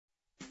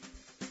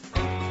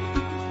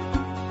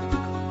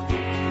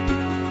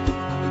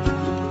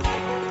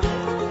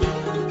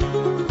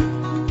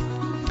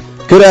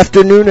Good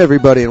afternoon,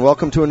 everybody, and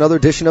welcome to another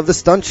edition of the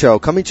Stunt Show,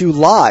 coming to you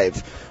live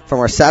from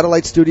our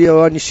satellite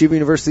studio on Yeshiva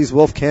University's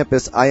Wolf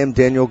Campus. I am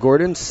Daniel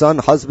Gordon, son,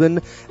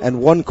 husband,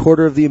 and one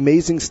quarter of the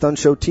amazing Stunt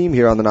Show team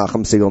here on the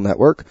Nachum Segal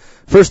Network.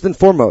 First and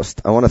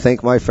foremost, I want to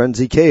thank my friend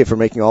ZK for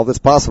making all this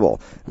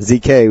possible.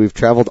 ZK, we've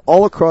traveled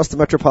all across the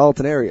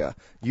metropolitan area.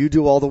 You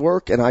do all the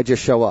work, and I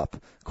just show up.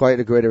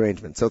 Quite a great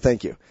arrangement, so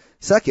thank you.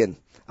 Second,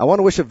 I want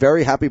to wish a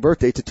very happy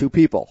birthday to two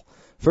people.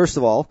 First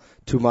of all,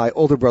 to my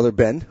older brother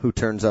Ben, who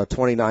turns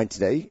 29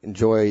 today.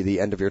 Enjoy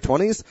the end of your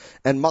 20s.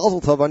 And Mazel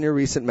Tov on your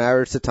recent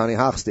marriage to Tani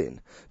Hochstein.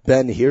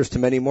 Ben, here's to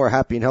many more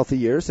happy and healthy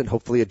years and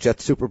hopefully a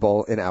Jets Super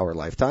Bowl in our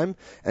lifetime.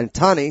 And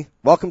Tani,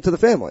 welcome to the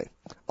family.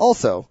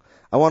 Also,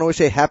 I want to wish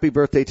a happy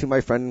birthday to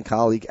my friend and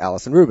colleague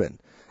Allison Rubin.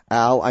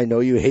 Al, I know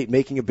you hate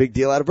making a big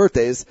deal out of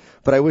birthdays,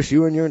 but I wish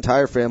you and your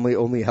entire family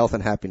only health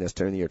and happiness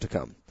during the year to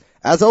come.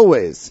 As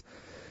always,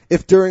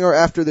 if during or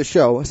after the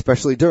show,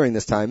 especially during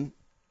this time,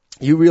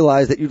 you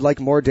realize that you'd like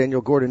more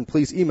Daniel Gordon,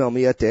 please email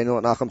me at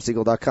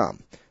daniel@nachumsegal.com.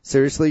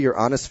 Seriously, your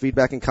honest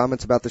feedback and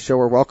comments about the show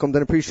are welcomed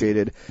and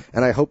appreciated,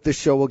 and I hope this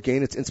show will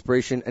gain its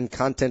inspiration and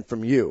content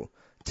from you.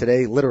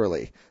 Today,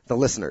 literally, the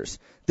listeners.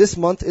 This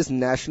month is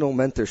National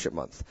Mentorship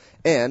Month,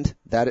 and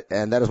that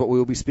is what we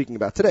will be speaking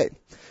about today.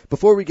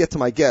 Before we get to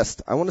my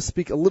guest, I want to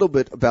speak a little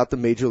bit about the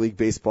Major League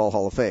Baseball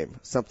Hall of Fame,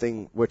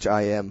 something which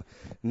I am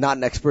not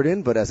an expert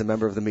in, but as a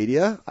member of the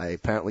media, I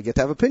apparently get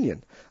to have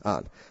opinion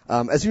on.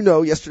 As you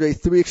know, yesterday,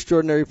 three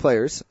extraordinary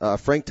players,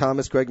 Frank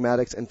Thomas, Greg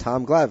Maddux, and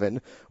Tom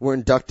Glavine, were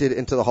inducted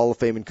into the Hall of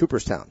Fame in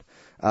Cooperstown.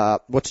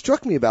 What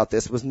struck me about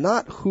this was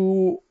not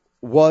who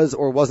was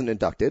or wasn't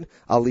inducted.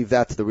 I'll leave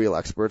that to the real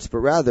experts, but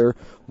rather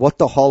what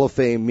the Hall of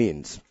Fame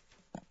means.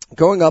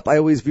 Growing up, I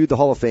always viewed the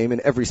Hall of Fame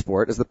in every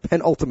sport as the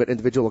penultimate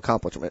individual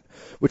accomplishment,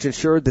 which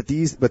ensured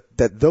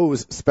that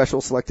those special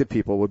selected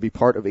people would be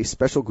part of a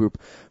special group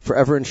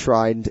forever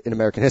enshrined in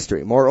American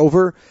history.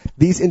 Moreover,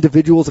 these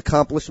individuals'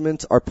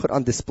 accomplishments are put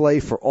on display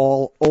for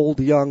all old,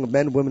 young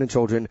men, women, and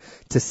children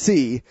to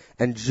see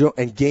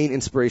and gain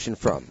inspiration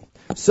from.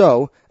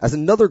 So, as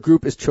another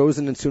group is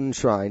chosen and soon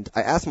enshrined,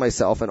 I ask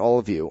myself and all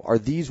of you, are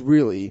these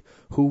really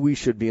who we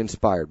should be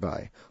inspired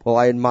by? Well,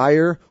 I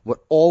admire what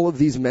all of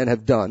these men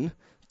have done.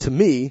 To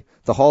me,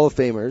 the Hall of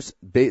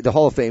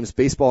Fame's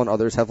baseball and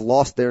others have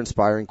lost their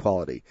inspiring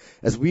quality.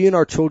 As we and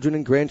our children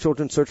and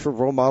grandchildren search for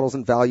role models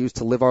and values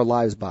to live our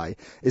lives by,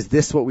 is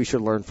this what we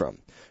should learn from?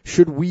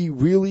 Should we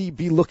really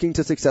be looking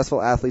to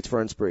successful athletes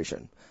for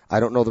inspiration? I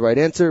don't know the right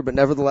answer, but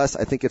nevertheless,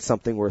 I think it's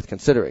something worth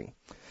considering.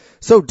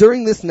 So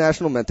during this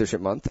National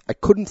Mentorship Month, I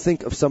couldn't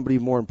think of somebody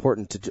more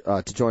important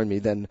to join me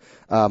than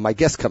my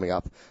guest coming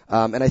up.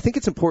 And I think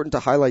it's important to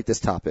highlight this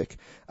topic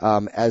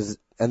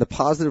and the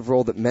positive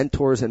role that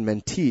mentors and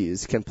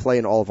mentees can play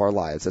in all of our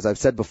lives. As I've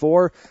said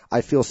before,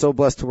 I feel so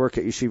blessed to work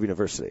at Yeshiva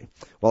University.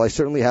 While I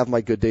certainly have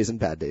my good days and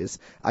bad days,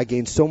 I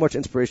gain so much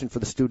inspiration for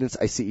the students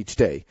I see each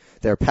day.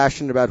 They're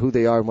passionate about who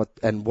they are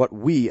and what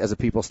we as a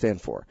people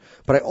stand for.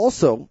 But I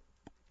also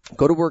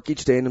go to work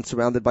each day and I'm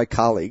surrounded by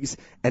colleagues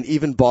and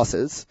even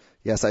bosses,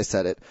 yes, I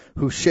said it,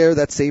 who share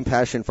that same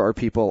passion for our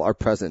people, our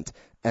present,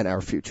 and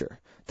our future.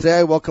 Today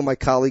I welcome my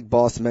colleague,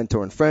 boss,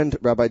 mentor, and friend,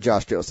 Rabbi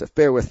Joseph.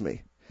 Bear with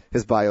me.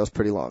 His bio is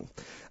pretty long.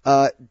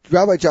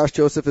 Rabbi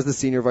Joseph is the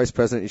Senior Vice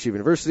President at Yeshiva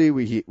University,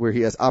 where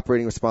he has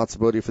operating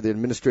responsibility for the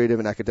administrative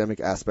and academic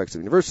aspects of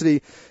the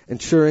university,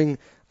 ensuring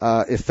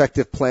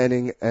effective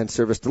planning and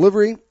service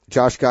delivery.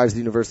 Josh guides the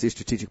university's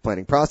strategic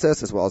planning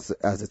process as well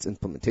as its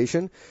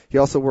implementation. He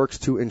also works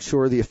to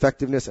ensure the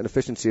effectiveness and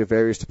efficiency of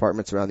various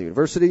departments around the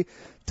university,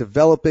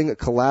 developing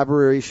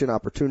collaboration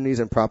opportunities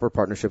and proper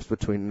partnerships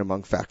between and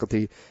among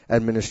faculty,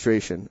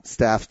 administration,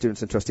 staff,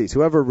 students, and trustees.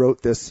 Whoever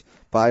wrote this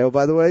bio,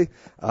 by the way,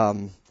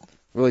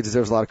 really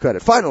deserves a lot of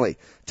credit. Finally,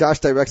 Josh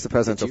directs the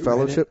Presidential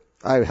Fellowship.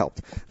 I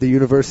helped. The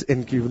University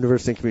and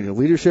Community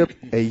Leadership,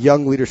 a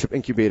young leadership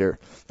incubator,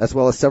 as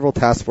well as several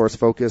task force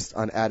focused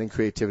on adding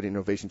creativity and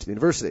innovation to the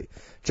university.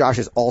 Josh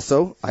is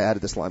also, I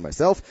added this line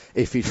myself,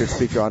 a featured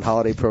speaker on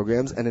holiday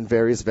programs and in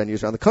various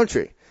venues around the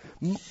country.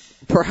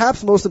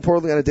 Perhaps most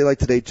importantly on a day like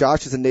today,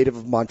 Josh is a native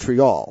of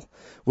Montreal,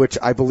 which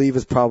I believe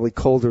is probably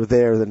colder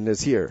there than it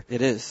is here.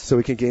 It is. So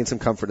we can gain some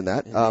comfort in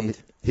that.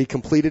 He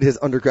completed his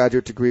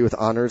undergraduate degree with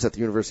honors at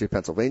the University of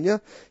Pennsylvania.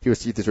 He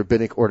received his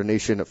rabbinic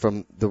ordination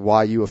from the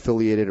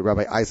YU-affiliated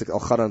Rabbi Isaac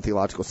Elchanan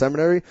Theological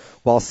Seminary,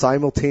 while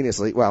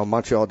simultaneously, wow,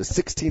 Montreal is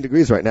 16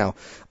 degrees right now.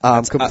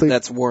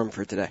 That's warm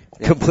for today.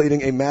 Yeah.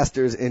 Completing a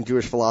master's in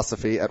Jewish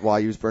philosophy at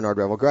YU's Bernard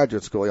Revel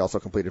Graduate School. He also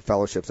completed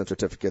fellowships and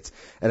certificates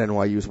at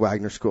NYU's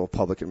Wagner School of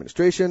Public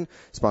Administration,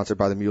 sponsored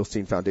by the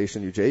Muhlstein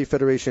Foundation, UJA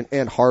Federation,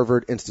 and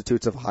Harvard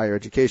Institutes of Higher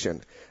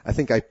Education. I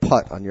think I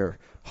putt on your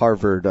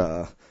Harvard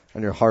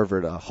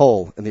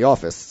hole in the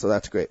office, so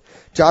that's great.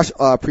 Josh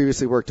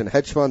previously worked in a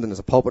hedge fund and as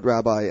a pulpit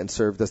rabbi and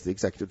served as the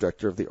executive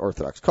director of the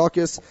Orthodox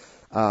Caucus.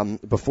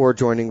 Before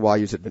joining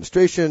YU's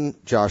administration,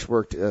 Josh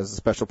worked as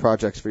special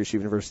projects for Yeshiva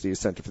University's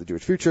Center for the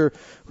Jewish Future,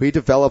 where he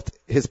developed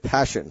his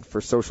passion for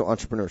social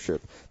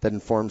entrepreneurship that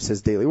informs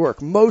his daily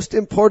work. Most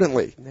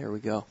importantly, there we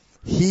go.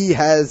 He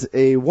has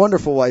a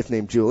wonderful wife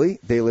named Julie.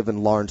 They live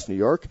in Lawrence, New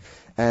York,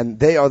 and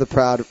they are the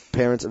proud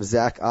parents of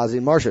Zach, Ozzy,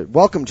 and Marcia.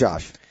 Welcome,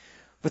 Josh.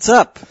 What's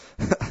up?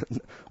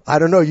 I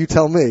don't know. You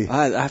tell me.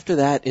 After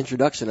that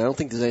introduction, I don't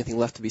think there's anything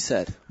left to be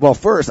said. Well,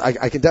 first,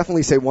 I can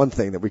definitely say one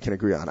thing that we can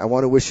agree on. I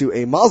want to wish you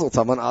a mazel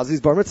tov on Ozzy's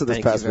bar mitzvah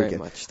this past weekend.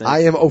 Much.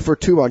 I am 0 for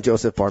 2 on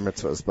Joseph bar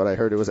mitzvahs, but I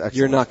heard it was excellent.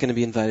 You're not going to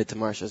be invited to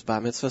Marcia's bar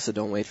mitzvah, so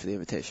don't wait for the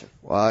invitation.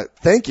 Well,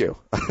 thank you.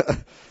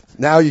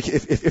 Now,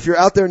 if you're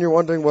out there and you're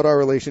wondering what our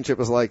relationship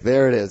is like,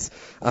 there it is,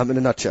 in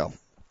a nutshell.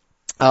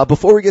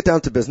 Before we get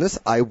down to business,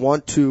 I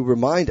want to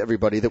remind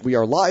everybody that we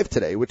are live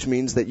today, which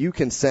means that you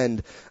can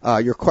send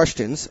your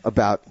questions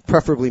about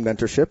preferably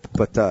mentorship,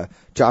 but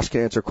Josh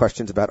can answer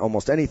questions about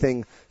almost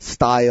anything,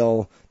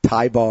 style,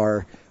 tie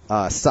bar,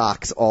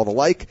 socks, all the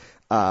like,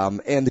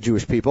 and the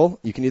Jewish people.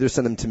 You can either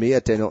send them to me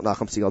at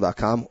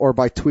daniel@nachumsegal.com or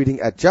by tweeting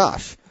at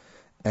Josh,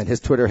 and his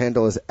Twitter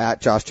handle is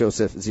at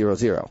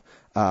JoshJoseph00.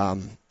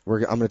 I'm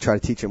going to try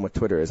to teach him what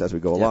Twitter is as we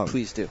go along. Yeah,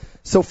 please do.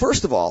 So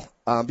first of all,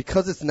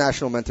 because it's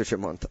National Mentorship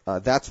Month,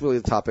 that's really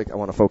the topic I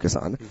want to focus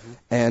on. Mm-hmm.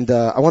 And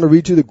I want to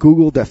read you the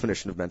Google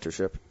definition of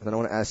mentorship, and then I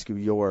want to ask you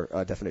your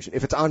definition.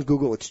 If it's on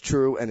Google, it's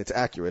true and it's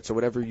accurate, so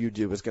whatever you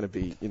do is going to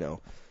be,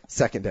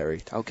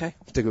 secondary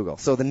to Google.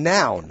 So the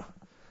noun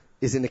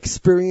is an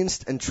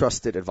experienced and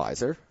trusted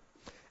advisor,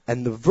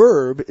 and the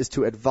verb is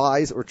to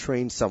advise or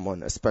train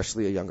someone,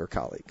 especially a younger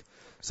colleague.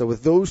 So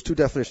with those two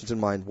definitions in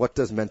mind, what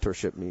does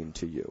mentorship mean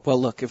to you? Well,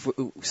 look,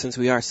 since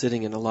we are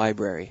sitting in a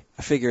library,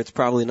 I figure it's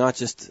probably not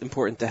just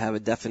important to have a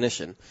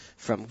definition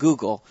from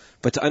Google,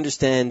 but to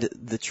understand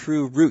the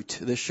true root,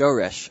 the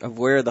shoresh, of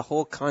where the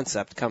whole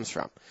concept comes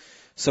from.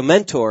 So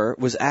Mentor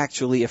was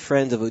actually a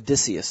friend of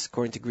Odysseus,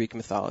 according to Greek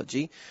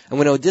mythology. And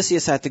when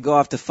Odysseus had to go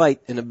off to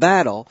fight in a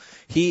battle,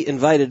 he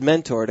invited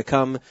Mentor to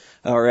come,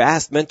 or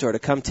asked Mentor to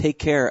come take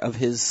care of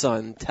his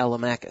son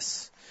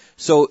Telemachus.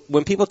 So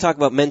when people talk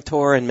about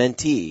mentor and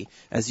mentee,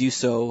 as you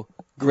so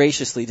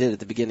graciously did at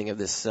the beginning of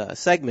this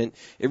segment,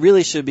 it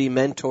really should be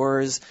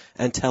mentors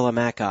and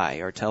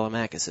telemachi, or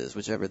telemachuses,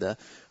 whichever the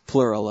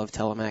plural of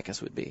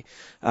telemachus would be.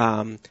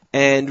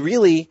 And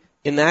really,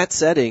 in that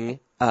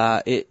setting,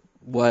 it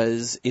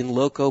was in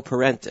loco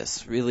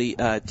parentis, really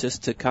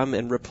just to come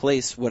and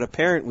replace what a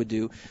parent would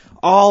do,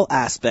 all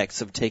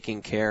aspects of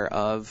taking care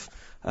of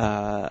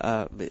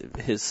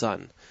his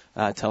son,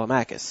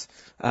 Telemachus.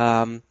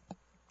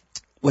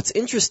 What's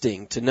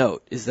interesting to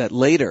note is that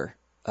later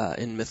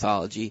in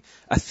mythology,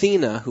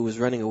 Athena, who was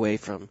running away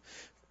from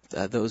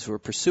those who were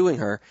pursuing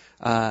her,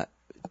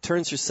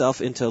 turns herself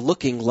into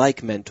looking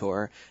like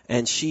Mentor,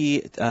 and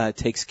she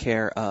takes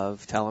care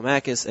of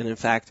Telemachus, and in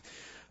fact,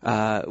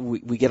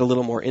 we get a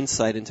little more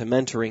insight into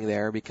mentoring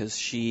there because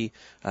she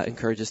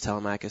encourages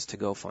Telemachus to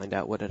go find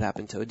out what had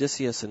happened to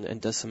Odysseus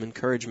and does some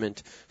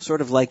encouragement,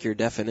 sort of like your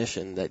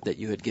definition that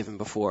you had given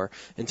before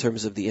in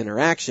terms of the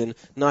interaction,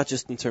 not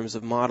just in terms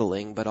of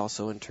modeling, but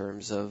also in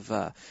terms of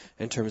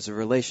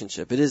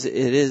relationship. It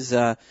is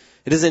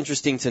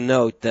interesting to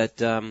note that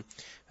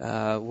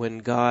when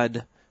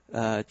God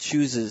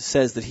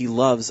says that He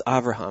loves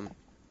Abraham,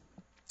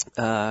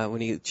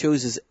 when He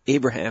chooses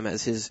Abraham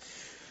as His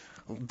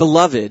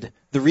beloved,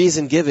 the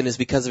reason given is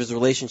because of his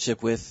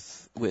relationship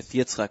with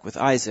Yitzchak, with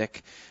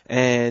Isaac,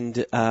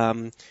 and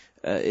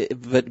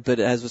but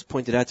as was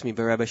pointed out to me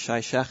by Rabbi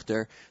Shai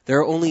Schechter, there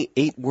are only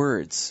 8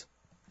 words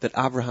that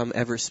Abraham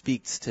ever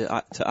speaks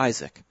to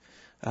Isaac,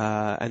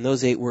 and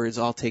those 8 words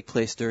all take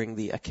place during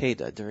the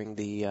Akedah, during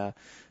the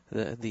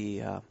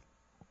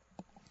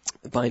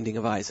binding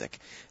of Isaac.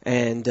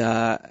 And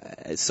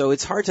so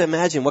it's hard to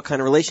imagine what kind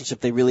of relationship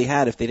they really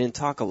had if they didn't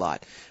talk a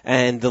lot.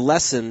 And the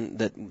lesson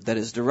that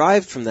is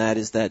derived from that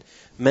is that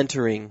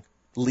mentoring,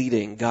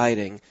 leading,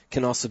 guiding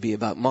can also be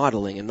about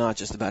modeling and not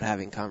just about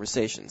having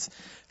conversations.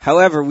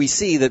 However, we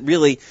see that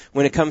really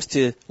when it comes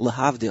to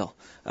lahavdil,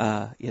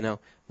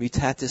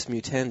 mutatis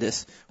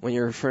mutandis, when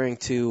you're referring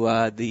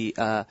to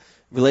the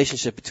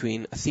relationship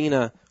between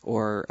Athena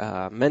or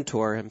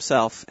Mentor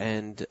himself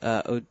and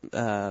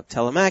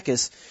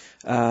Telemachus,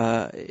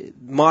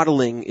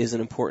 modeling is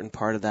an important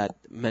part of that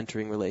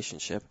mentoring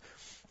relationship.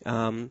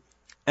 And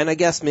I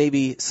guess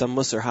maybe some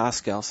Musar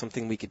Haskell,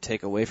 something we could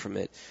take away from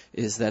it,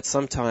 is that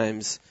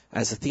sometimes,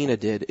 as Athena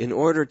did, in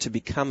order to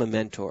become a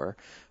mentor,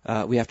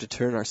 we have to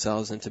turn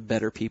ourselves into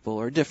better people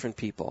or different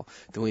people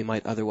than we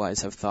might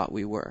otherwise have thought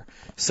we were.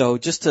 So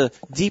just to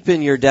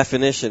deepen your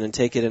definition and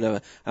take it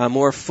in a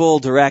more full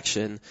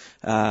direction,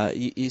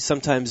 you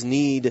sometimes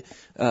need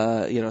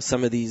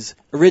some of these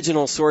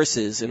original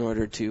sources in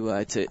order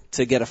to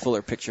get a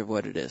fuller picture of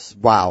what it is.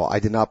 Wow, I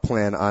did not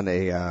plan on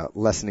a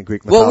lesson in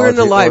Greek mythology. Well, we're in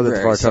the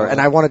library, and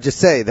I want to just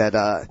say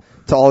that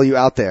to all you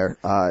out there,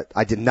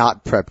 I did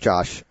not prep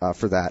Josh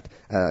for that.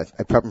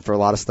 I prepped him for a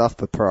lot of stuff,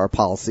 but per our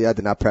policy, I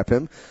did not prep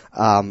him.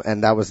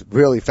 And that was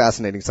really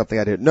fascinating, something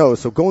I didn't know.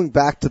 So going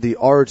back to the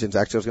origins,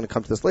 actually I was going to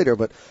come to this later,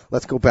 but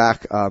let's go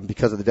back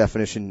because of the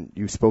definition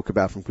you spoke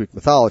about from Greek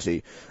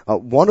mythology.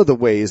 One of the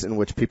ways in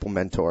which people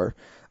mentor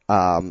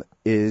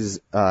is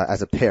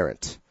as a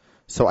parent.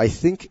 So I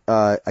think,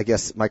 I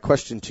guess my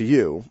question to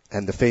you,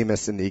 and the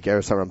famous in the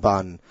Igeres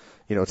HaRamban,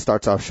 it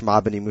starts off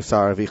Shema b'ni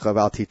musar avicha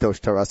v'al titosh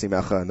Toras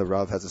imecha, and the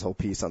Rav has this whole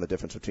piece on the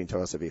difference between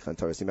Toras avicha and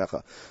Toras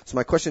imecha. So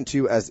my question to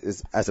you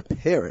as a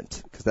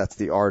parent, because that's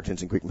the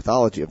origins in Greek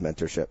mythology of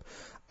mentorship,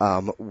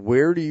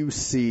 where do you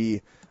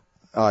see,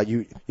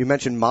 you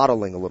mentioned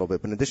modeling a little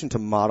bit, but in addition to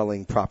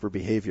modeling proper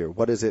behavior,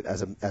 what is it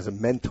as a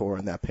mentor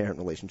in that parent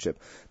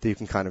relationship that you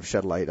can kind of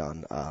shed light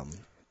on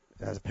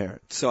as a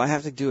parent? So I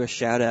have to do a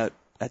shout out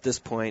at this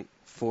point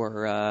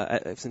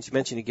for, since you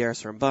mentioned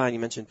Igeres HaRamban, you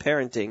mentioned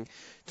parenting,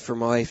 for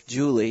my wife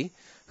Julie,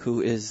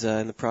 who is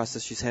in the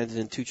process. She's handed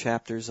in 2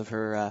 chapters of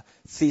her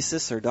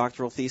thesis, her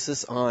doctoral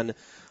thesis on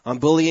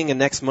bullying, and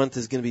next month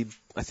is going to be,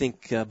 I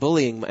think,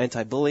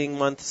 anti-bullying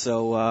month.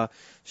 So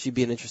she'd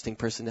be an interesting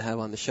person to have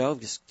on the show.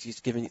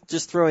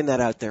 Just throwing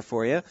that out there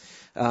for you.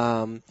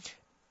 But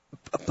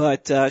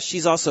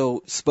she's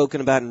also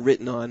spoken about and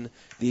written on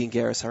the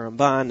Igeres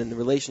HaRamban and the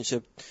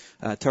relationship,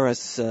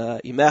 Toras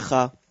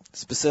Imecha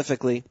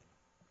specifically,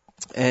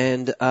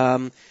 and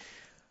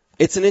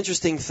it's an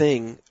interesting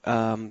thing,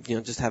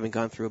 just having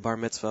gone through a bar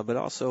mitzvah, but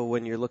also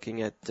when you're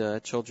looking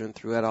at children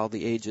throughout all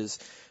the ages,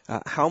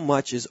 how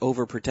much is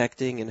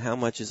overprotecting and how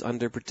much is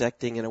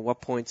underprotecting, and at what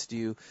points do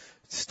you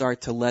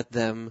start to let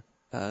them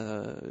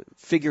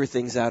figure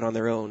things out on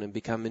their own and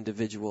become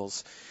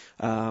individuals.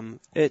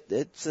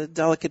 It's a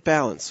delicate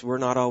balance. We're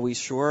not always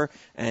sure,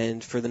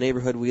 and for the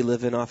neighborhood we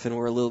live in, often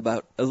we're a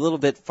little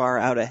bit far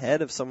out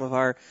ahead of some of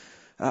our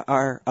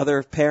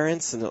other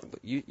parents. And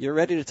you're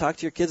ready to talk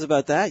to your kids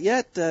about that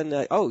yet? And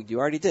you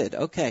already did.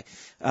 Okay.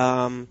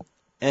 It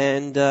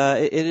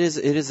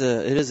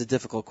is a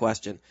difficult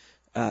question.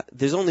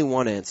 There's only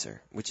one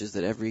answer, which is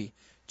that every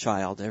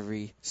child,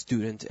 every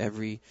student,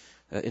 every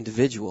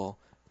individual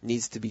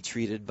needs to be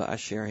treated by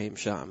Asher Heim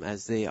Sham,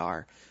 as they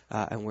are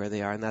and where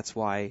they are, and that's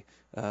why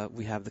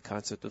we have the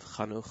concept of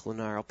Chanuch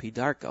Lunar Al Pi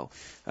Darko.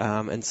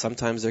 And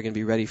sometimes they're going to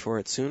be ready for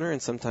it sooner, and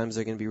sometimes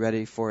they're going to be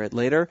ready for it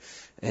later.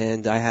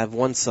 And I have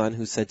one son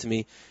who said to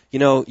me,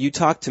 you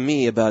talked to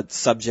me about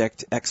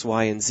subject X,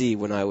 Y, and Z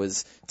when I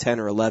was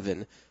 10 or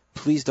 11.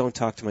 Please don't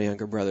talk to my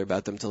younger brother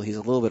about them until he's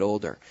a little bit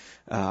older.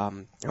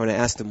 And when I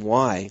asked him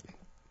why,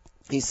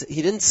 he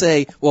didn't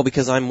say, well,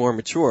 because I'm more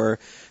mature.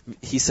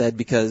 He said,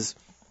 because,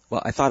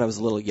 well, I thought I was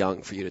a little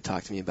young for you to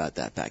talk to me about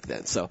that back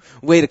then. So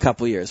wait a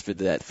couple years for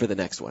the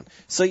next one.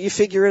 So you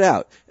figure it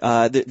out.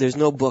 There's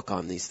no book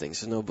on these things.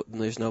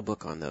 There's no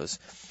book on those.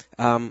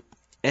 And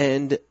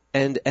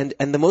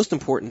the most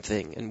important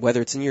thing, and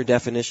whether it's in your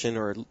definition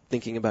or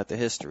thinking about the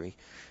history,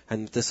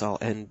 and this I'll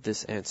end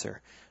this answer.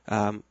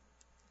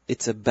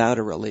 It's about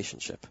a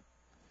relationship.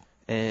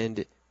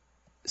 And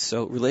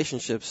so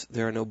relationships,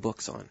 there are no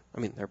books on.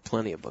 I mean, there are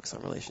plenty of books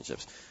on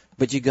relationships.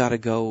 But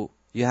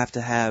you have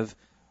to have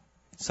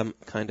some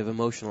kind of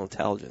emotional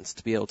intelligence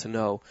to be able to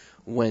know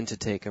when to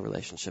take a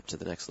relationship to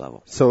the next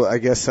level. So I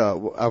guess I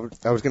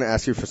was going to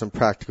ask you for some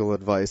practical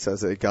advice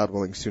as a God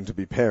willing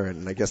soon-to-be parent,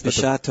 and I guess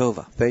B'sha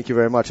tova. Thank you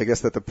very much. I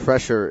guess that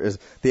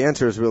the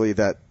answer is really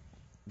that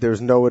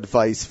there's no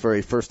advice for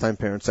a first-time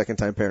parent,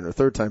 second-time parent, or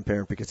third-time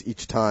parent, because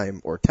each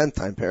time, or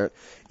 10th-time parent,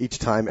 each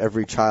time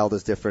every child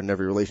is different, and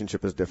every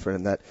relationship is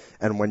different,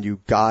 and when you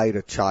guide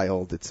a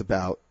child, it's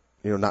about,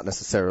 not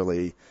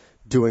necessarily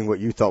doing what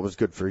you thought was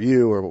good for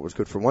you or what was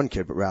good for one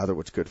kid, but rather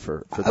what's good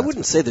for that. I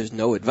wouldn't say there's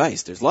no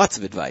advice. There's lots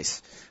of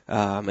advice.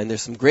 And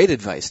there's some great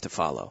advice to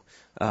follow.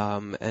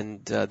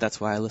 And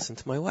that's why I listen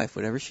to my wife,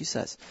 whatever she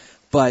says.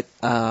 But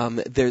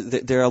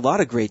there are a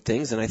lot of great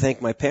things, and I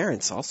thank my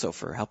parents also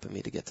for helping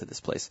me to get to this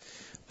place.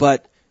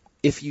 But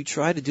if you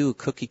try to do a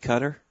cookie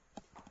cutter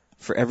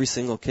for every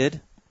single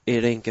kid,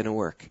 it ain't going to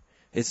work.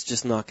 It's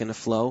just not going to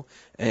flow,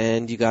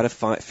 and you got to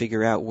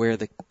figure out where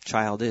the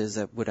child is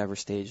at whatever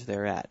stage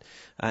they're at.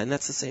 And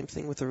that's the same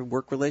thing with a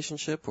work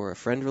relationship or a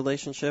friend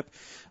relationship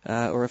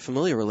or a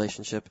familiar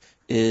relationship,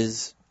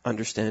 is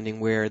understanding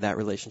where that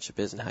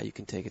relationship is and how you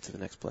can take it to the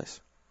next place.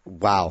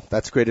 Wow,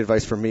 that's great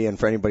advice for me and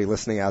for anybody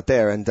listening out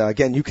there. And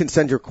again, you can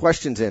send your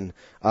questions in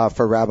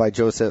for Rabbi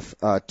Joseph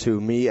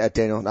to me at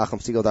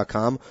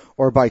daniel@nachumsegal.com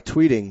or by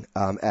tweeting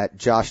at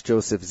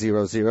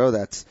JoshJoseph00.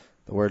 That's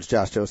the words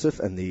Josh Joseph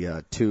and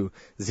the 2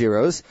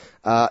 zeros.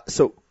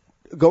 So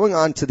going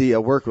on to the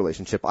work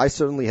relationship, I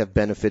certainly have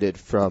benefited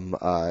from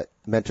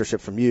mentorship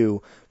from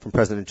you, from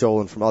President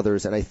Joel, and from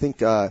others. And I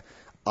think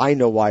I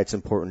know why it's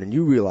important, and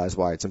you realize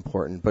why it's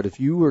important. But if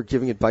you were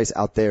giving advice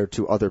out there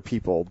to other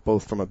people,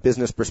 both from a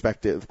business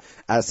perspective,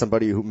 as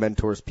somebody who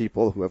mentors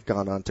people who have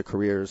gone on to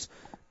careers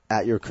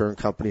at your current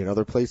company and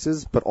other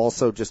places, but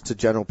also just to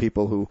general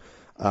people who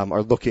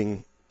are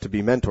looking to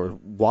be mentored,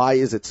 why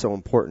is it so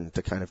important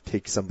to kind of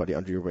take somebody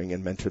under your wing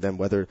and mentor them,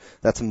 whether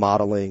that's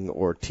modeling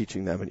or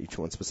teaching them in each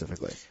one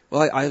specifically?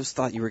 Well, I always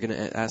thought you were going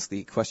to ask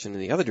the question in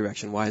the other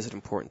direction. Why is it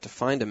important to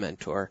find a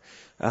mentor?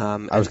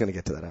 I was going to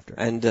get to that after.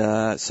 And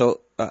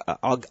so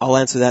I'll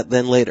answer that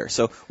then later.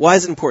 So why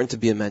is it important to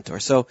be a mentor?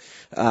 So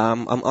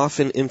I'm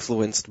often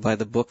influenced by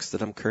the books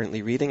that I'm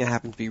currently reading. I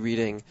happen to be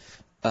reading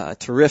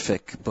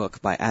terrific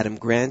book by Adam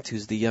Grant,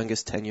 who's the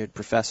youngest tenured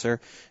professor,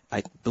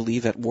 I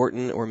believe, at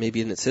Wharton or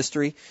maybe in its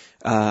history.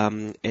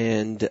 And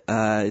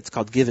it's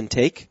called Give and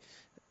Take.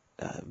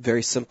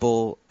 Very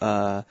simple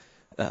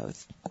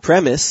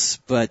premise,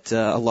 but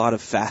a lot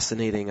of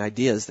fascinating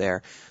ideas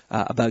there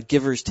about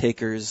givers,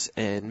 takers,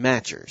 and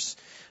matchers.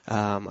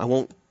 I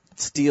won't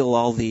steal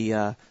all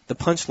the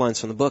punchlines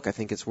from the book. I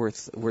think it's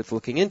worth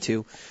looking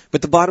into.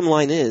 But the bottom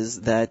line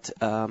is that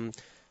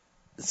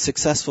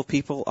successful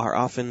people are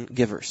often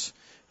givers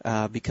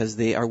because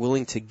they are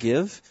willing to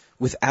give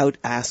without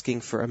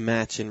asking for a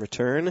match in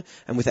return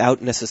and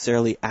without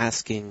necessarily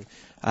asking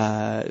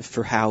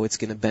for how it's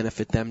going to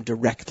benefit them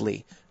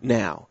directly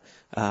now.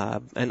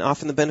 And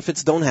often the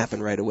benefits don't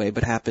happen right away,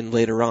 but happen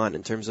later on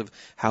in terms of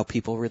how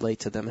people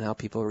relate to them and how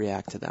people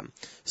react to them.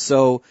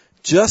 So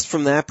just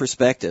from that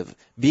perspective,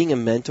 being a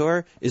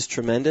mentor is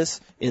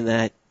tremendous in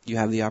that you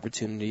have the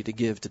opportunity to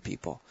give to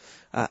people.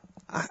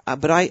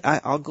 But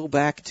I'll go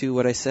back to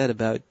what I said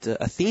about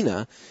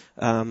Athena.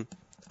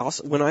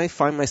 Also, when I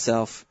find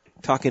myself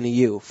talking to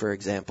you, for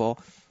example,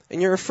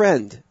 and you're a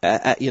friend,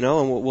 and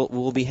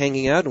we'll be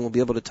hanging out and we'll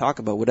be able to talk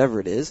about whatever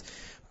it is.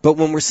 But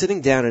when we're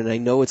sitting down and I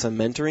know it's a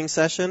mentoring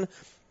session,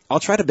 I'll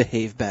try to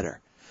behave better.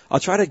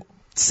 I'll try to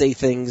say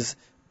things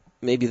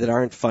maybe that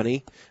aren't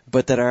funny,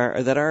 but that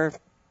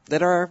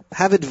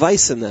have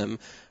advice in them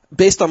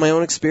based on my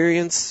own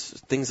experience,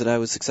 things that I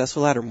was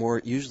successful at, or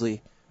more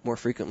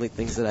frequently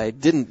things that I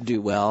didn't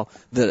do well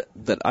that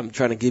I'm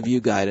trying to give you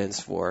guidance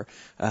for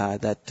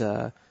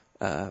that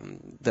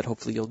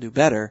hopefully you'll do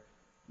better.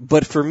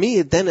 But for me,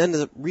 it then ends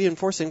up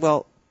reinforcing,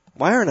 well,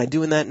 why aren't I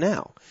doing that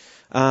now?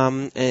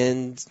 I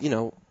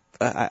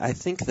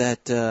think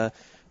that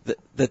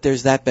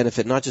there's that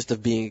benefit, not just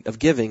of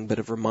giving, but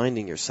of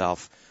reminding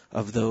yourself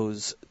of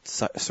those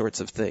sorts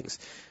of things.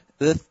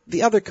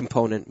 The other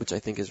component, which I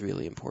think is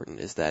really important,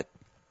 is that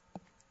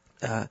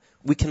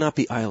we cannot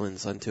be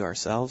islands unto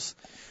ourselves.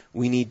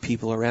 We need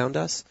people around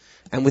us,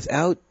 and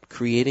without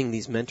creating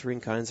these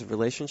mentoring kinds of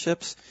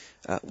relationships,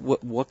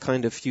 what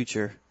kind of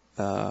future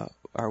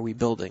are we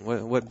building?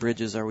 What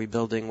bridges are we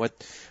building?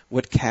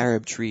 What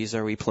carob trees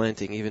are we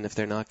planting, even if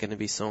they're not going to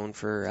be sown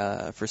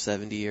for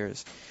 70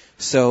 years?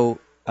 So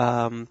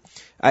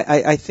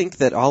I think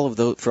that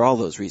for all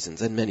those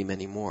reasons and many,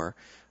 many more,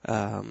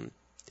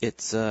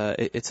 it's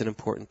an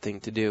important thing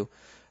to do.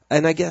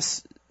 And I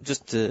guess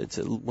just to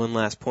one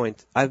last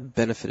point, I've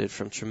benefited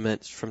from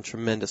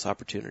tremendous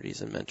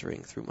opportunities in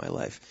mentoring through my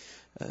life.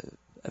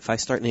 If I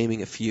start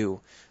naming a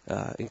few,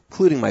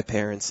 including my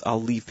parents,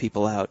 I'll leave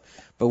people out.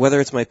 But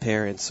whether it's my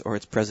parents, or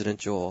it's President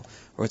Joel,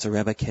 or it's a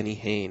Rabbi Kenny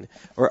Hain,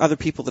 or other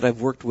people that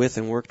I've worked with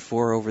and worked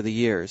for over the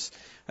years,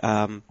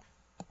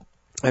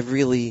 I've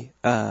really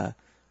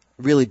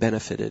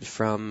benefited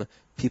from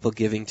people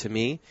giving to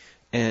me.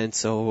 And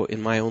so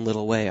in my own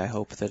little way, I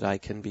hope that I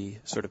can be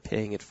sort of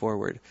paying it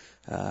forward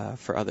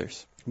for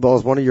others. Well,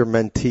 as one of your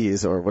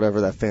mentees, or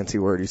whatever that fancy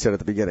word you said at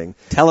the beginning.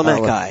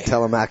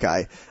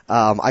 Telemachi.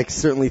 I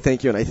certainly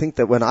thank you. And I think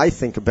that when I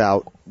think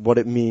about what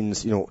it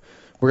means,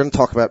 we're going to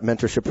talk about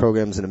mentorship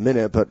programs in a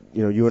minute, but,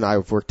 you and I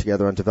have worked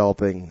together on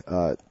developing,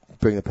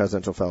 bringing the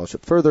Presidential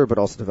Fellowship further, but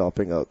also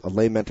developing a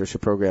lay mentorship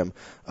program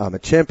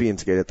at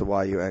Champions Gate at the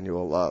YU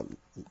annual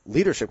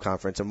leadership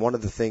conference. And one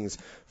of the things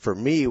for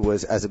me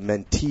was, as a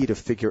mentee, to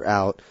figure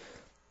out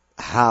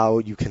how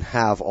you can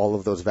have all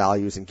of those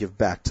values and give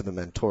back to the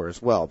mentor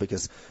as well,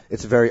 because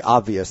it's very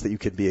obvious that you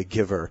could be a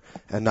giver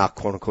and not,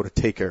 quote unquote, a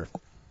taker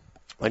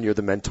when you're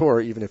the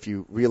mentor, even if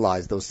you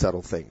realize those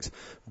subtle things.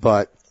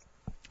 But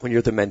when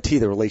you're the mentee,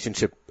 the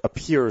relationship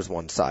appears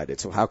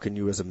one-sided. So how can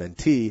you as a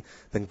mentee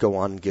then go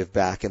on and give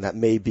back? And that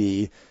may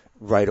be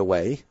right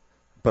away,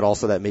 but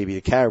also that may be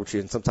the character.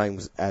 And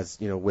sometimes, as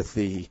with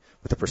the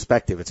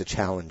perspective, it's a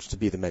challenge to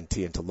be the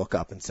mentee and to look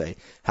up and say,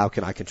 how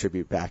can I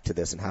contribute back to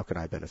this, and how can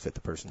I benefit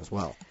the person as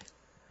well?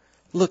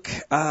 Look,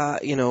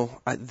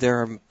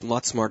 there are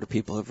lots smarter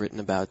people who have written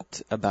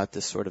about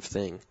this sort of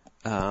thing.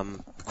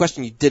 The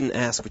question you didn't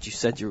ask, but you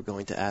said you were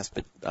going to ask,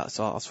 but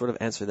so I'll sort of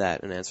answer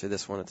that and answer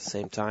this one at the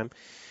same time,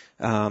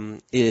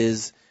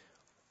 is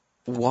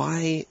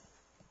why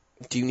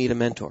do you need a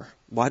mentor?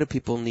 Why do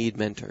people need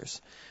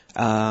mentors?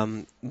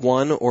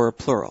 One or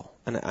plural.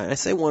 And I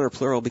say one or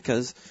plural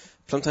because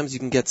sometimes you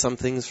can get some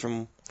things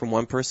from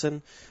one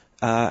person,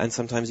 and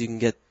sometimes you can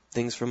get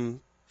things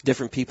from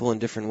different people in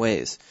different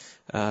ways.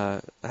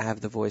 I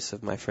have the voice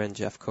of my friend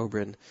Jeff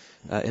Cobrin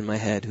in my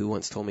head, who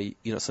once told me,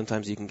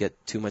 sometimes you can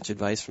get too much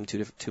advice from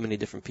too many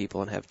different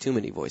people and have too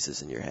many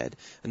voices in your head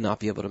and not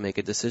be able to make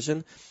a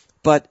decision.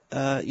 But,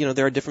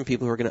 there are different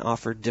people who are going to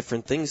offer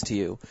different things to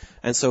you.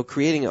 And so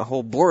creating a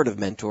whole board of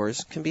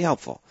mentors can be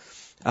helpful.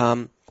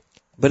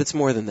 But it's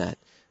more than that.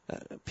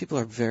 People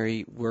are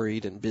very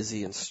worried and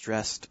busy and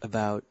stressed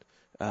about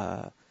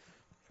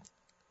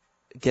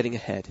getting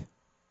ahead.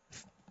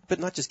 But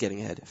not just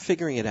getting ahead,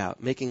 figuring it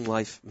out, making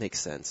life make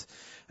sense.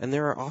 And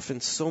there are often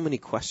so many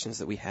questions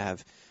that we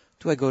have.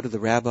 Do I go to the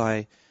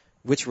rabbi?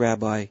 Which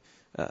rabbi?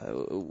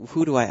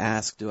 who do I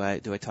ask? Do I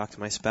talk to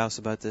my spouse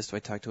about this? Do I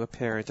talk to a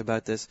parent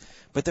about this?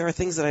 But there are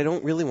things that I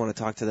don't really want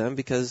to talk to them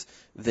because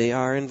they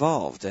are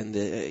involved, and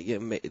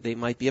they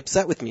might be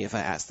upset with me if I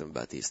ask them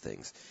about these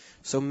things.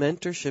 So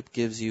mentorship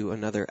gives you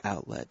another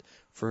outlet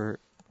to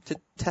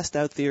test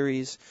out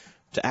theories,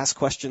 to ask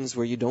questions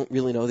where you don't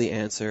really know the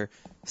answer,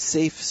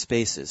 safe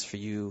spaces for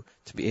you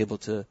to be able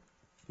to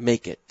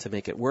make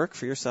it work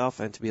for yourself,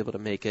 and to be able to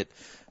making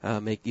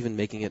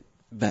it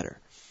better.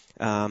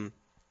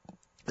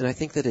 And I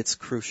think that it's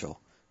crucial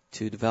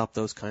to develop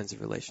those kinds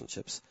of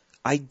relationships.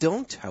 I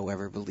don't,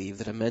 however, believe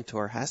that a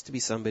mentor has to be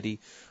somebody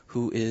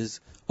who is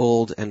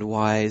old and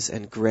wise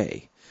and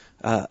gray.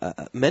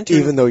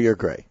 Even though you're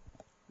gray.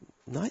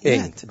 Not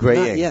yet. Gray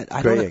Not ing. yet.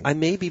 I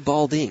may be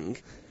balding,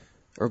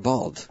 or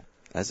bald,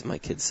 as my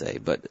kids say,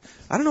 but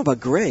I don't know about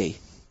gray.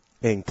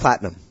 Ing,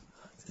 platinum.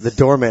 The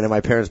doorman in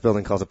my parents'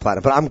 building calls it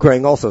platinum. But I'm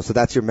graying also, so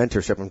that's your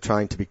mentorship. I'm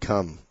trying to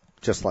become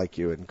just like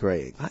you in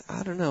graying.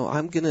 I don't know.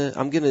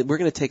 We're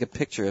gonna take a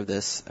picture of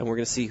this, and we're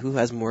gonna see who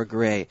has more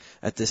gray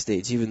at this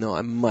stage, even though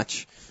I'm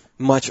much,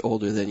 much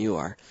older than you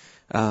are.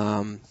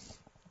 Even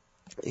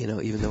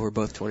though we're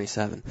both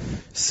 27.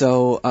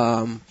 So,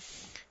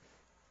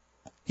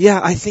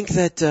 I think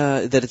that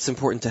it's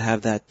important to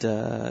have that,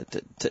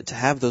 to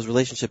have those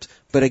relationships.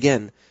 But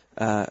again,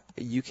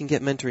 you can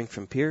get mentoring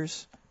from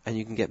peers, and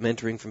you can get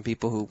mentoring from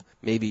people who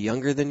may be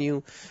younger than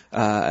you,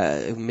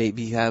 who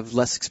maybe have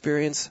less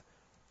experience.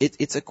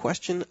 It's a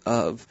question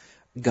of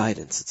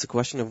guidance. It's a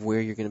question of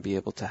where you're going to be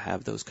able to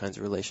have those kinds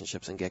of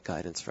relationships and get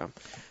guidance from.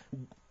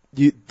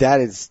 That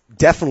is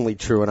definitely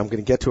true, and I'm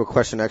going to get to a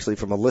question actually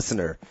from a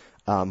listener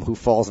who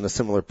falls in a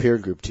similar peer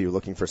group to you,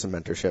 looking for some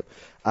mentorship.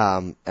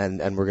 And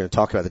we're going to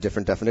talk about the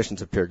different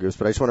definitions of peer groups.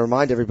 But I just want to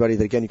remind everybody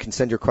that, again, you can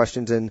send your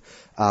questions in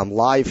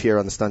live here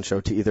on the Stunt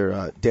Show to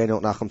either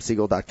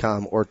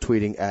daniel@nachumsegal.com or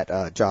tweeting at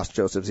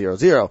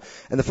joshjoseph00.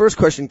 And the first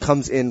question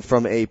comes in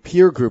from a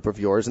peer group of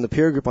yours, and the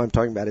peer group I'm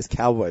talking about is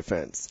Cowboy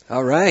fans.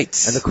 All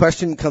right. And the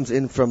question comes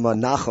in from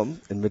Nachum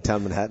in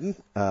Midtown Manhattan,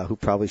 who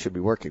probably should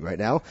be working right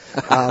now.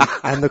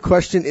 And the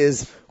question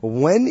is,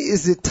 when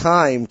is it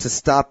time to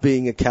stop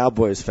being a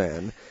Cowboys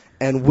fan?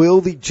 And will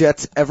the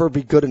Jets ever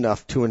be good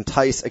enough to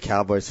entice a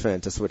Cowboys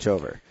fan to switch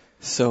over?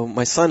 So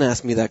my son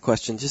asked me that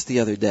question just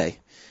the other day.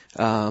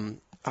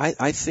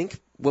 I think,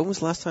 when was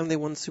the last time they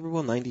won the Super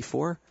Bowl?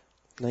 94?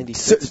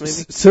 96 maybe?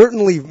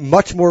 Certainly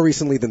much more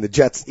recently than the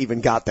Jets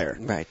even got there.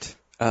 Right.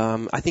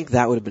 I think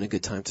that would have been a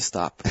good time to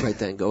stop right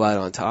then, go out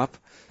on top.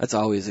 That's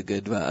always a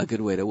good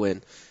way to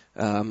win.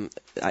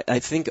 I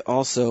think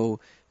also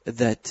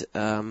that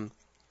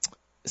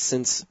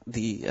since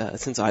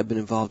I've been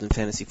involved in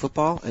fantasy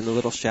football, and a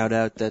little shout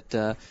out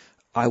that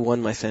I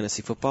won my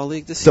fantasy football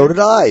league this year. So did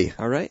I.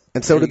 All right.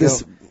 And so did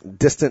this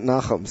distant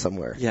Nachum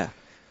somewhere. Yeah.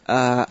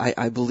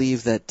 I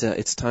believe that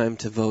it's time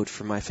to vote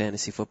for my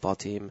fantasy football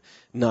team,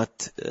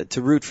 not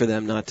to root for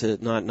them, not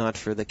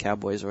for the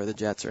Cowboys or the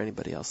Jets or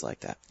anybody else like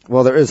that.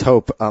 Well, there is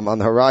hope on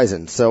the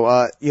horizon.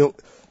 So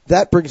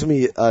that brings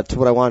me to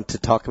what I wanted to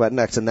talk about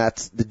next, and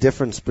that's the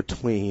difference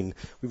between,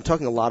 we've been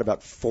talking a lot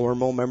about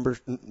formal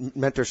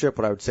mentorship,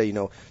 what I would say,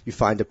 you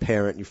find a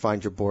parent, you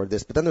find your board,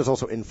 but then there's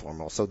also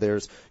informal. So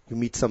you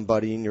meet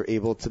somebody and you're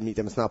able to meet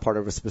them. It's not part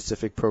of a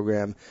specific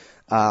program.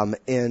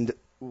 And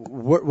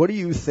what do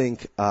you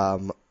think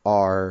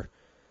are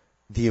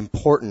the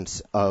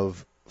importance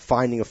of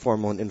finding a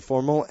formal and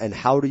informal, and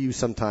how do you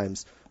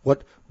sometimes,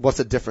 what's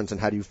the difference, and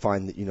how do you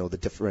find that, the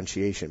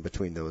differentiation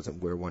between those and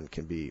where one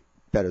can be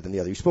better than the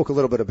other? You spoke a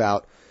little bit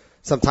about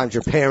sometimes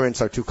your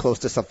parents are too close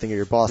to something, or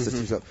your boss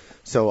is too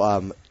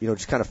so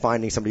just kind of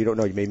finding somebody you don't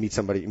know. You may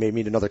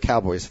meet another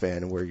Cowboys fan,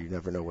 and where you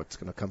never know what's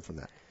going to come from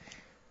that.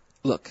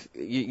 Look,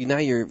 now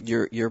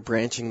you're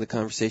branching the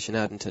conversation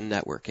out into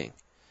networking,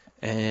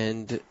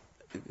 and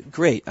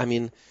great. I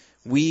mean,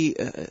 we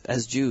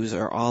as Jews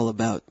are all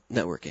about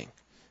networking,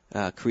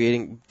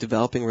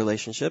 developing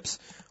relationships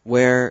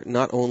where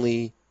not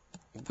only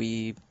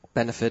we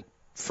benefit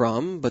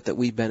from, but that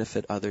we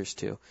benefit others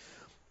too.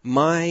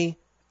 My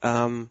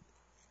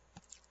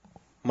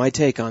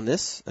take on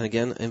this, and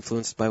again,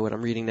 influenced by what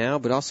I'm reading now,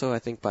 but also I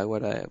think by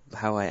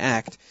how I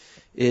act,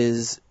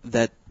 is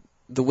that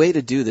the way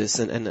to do this,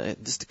 and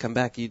just to come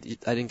back, I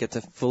didn't get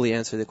to fully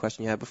answer the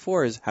question you had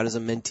before, is how does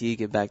a mentee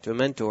give back to a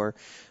mentor?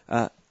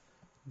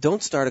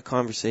 Don't start a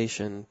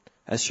conversation,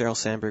 as Sheryl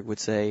Sandberg would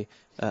say,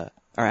 are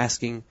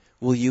asking,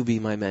 will you be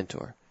my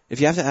mentor? If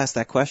you have to ask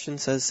that question,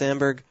 says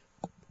Sandberg,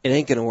 it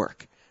ain't going to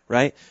work,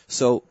 right?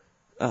 So,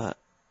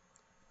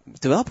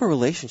 develop a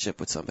relationship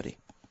with somebody.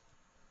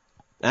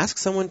 Ask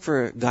someone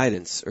for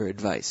guidance or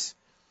advice.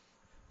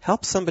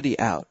 Help somebody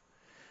out.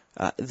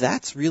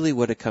 That's really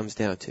what it comes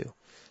down to.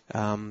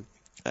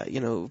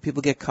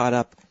 People get caught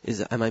up,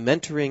 am I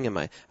mentoring? Am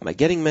I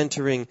getting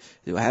mentoring?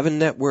 Do I have a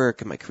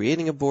network? Am I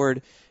creating a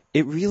board?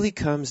 It really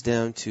comes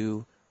down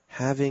to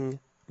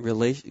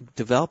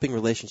developing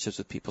relationships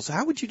with people. So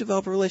how would you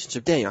develop a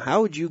relationship? Daniel,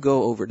 how would you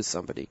go over to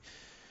somebody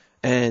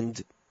and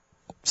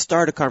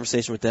start a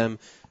conversation with them?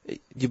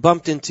 You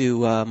bumped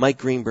into Mike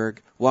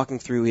Greenberg walking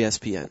through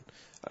ESPN.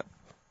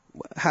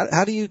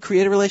 How do you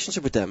create a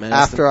relationship with them?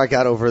 After I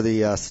got over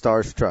the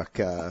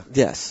starstruck.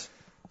 Yes.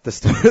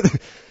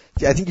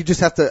 I think you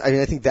just have to. I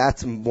mean, I think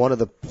that's one of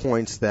the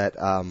points that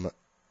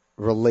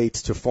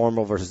relates to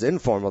formal versus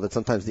informal. That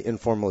sometimes the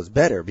informal is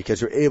better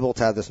because you're able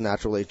to have this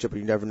natural relationship, but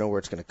you never know where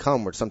it's going to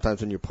come. Where sometimes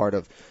when you're part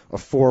of a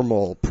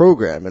formal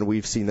program, and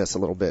we've seen this a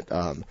little bit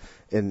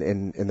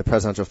in the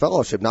presidential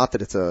fellowship. Not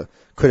that it's a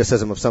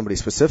criticism of somebody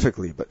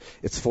specifically, but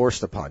it's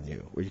forced upon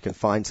you, where you can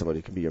find somebody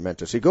who can be your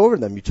mentor. So you go over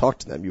to them, you talk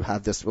to them, you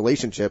have this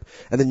relationship,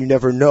 and then you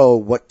never know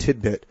what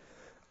tidbit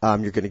you're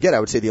going to get. I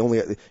would say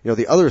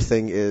the other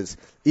thing is,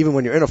 even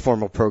when you're in a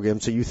formal program,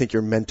 so you think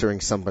you're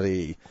mentoring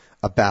somebody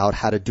about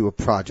how to do a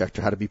project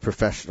or how to be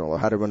professional or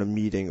how to run a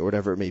meeting or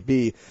whatever it may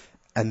be,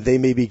 and they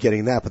may be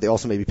getting that, but they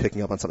also may be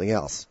picking up on something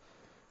else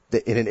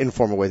in an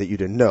informal way that you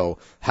didn't know.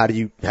 How do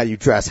you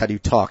dress? How do you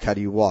talk? How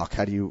do you walk?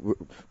 How do you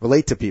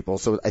relate to people?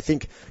 So I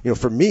think,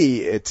 for me,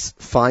 it's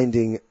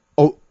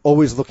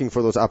always looking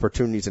for those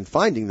opportunities and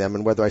finding them,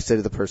 and whether I say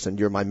to the person,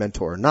 you're my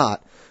mentor or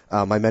not,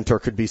 my mentor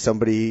could be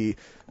somebody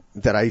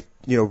that I,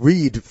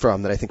 read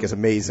from that I think is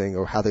amazing,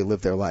 or how they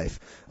live their life.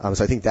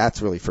 So I think that's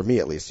really, for me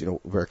at least,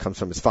 where it comes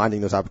from, is finding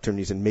those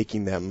opportunities and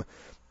making them,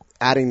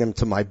 adding them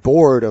to my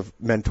board of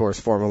mentors,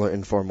 formal or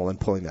informal, and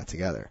pulling that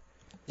together.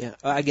 Yeah.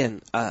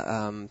 Again,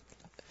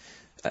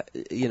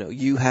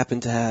 you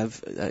happen to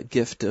have a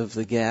gift of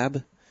the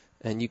gab,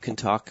 and you can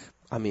talk.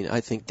 I mean,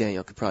 I think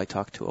Daniel could probably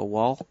talk to a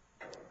wall.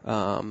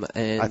 And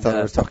I thought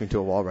I was talking to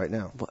a wall right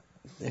now. Well,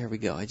 there we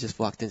go. I just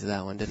walked into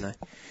that one, didn't I?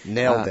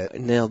 Nailed it.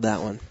 Nailed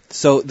that one.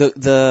 So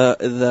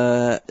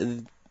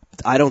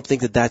I don't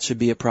think that should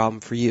be a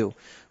problem for you.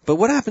 But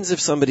what happens if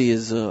somebody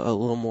is a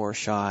little more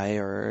shy,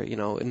 or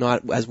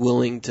not as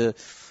willing to,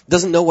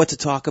 doesn't know what to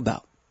talk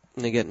about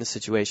when they get in a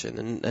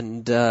situation?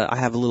 And I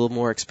have a little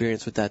more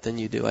experience with that than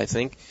you do, I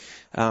think.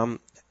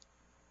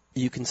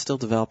 You can still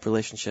develop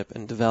relationship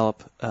and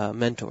develop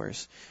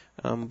mentors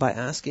by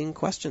asking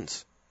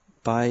questions.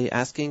 By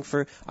asking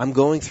for, I'm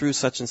going through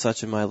such and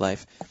such in my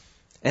life.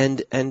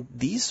 And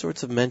these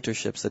sorts of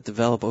mentorships that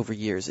develop over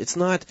years, it's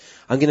not,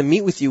 I'm going to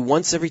meet with you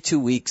once every 2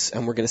 weeks,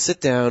 and we're going to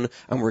sit down,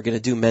 and we're going to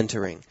do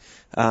mentoring.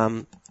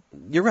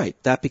 You're right,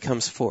 that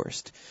becomes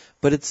forced.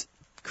 But it's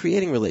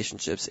creating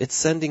relationships. It's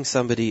sending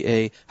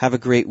somebody have a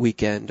great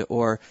weekend,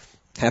 or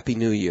Happy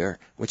New Year,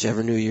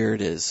 whichever New Year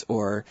it is,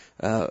 or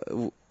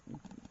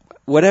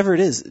whatever it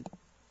is.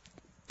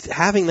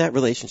 Having that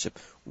relationship,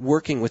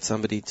 working with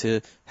somebody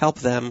to help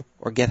them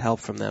or get help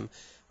from them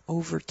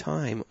over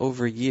time,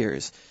 over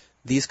years,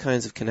 these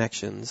kinds of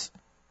connections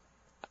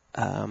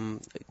can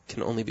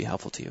only be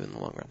helpful to you in the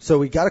long run. So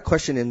we got a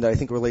question in that I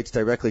think relates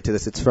directly to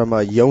this. It's from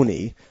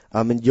Yoni.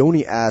 And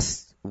Yoni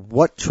asks,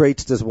 what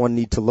traits does one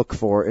need to look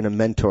for in a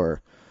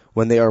mentor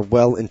when they are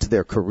well into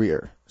their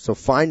career? So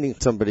finding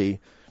somebody,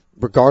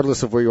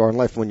 regardless of where you are in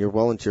life, when you're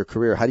well into your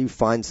career, how do you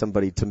find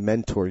somebody to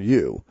mentor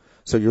you?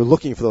 So you're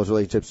looking for those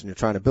relationships and you're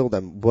trying to build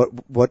them.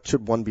 What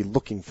should one be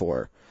looking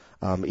for?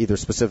 Either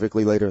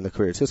specifically later in the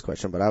career, it's his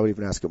question, but I would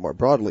even ask it more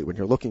broadly. When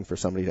you're looking for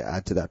somebody to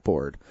add to that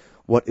board,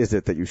 what is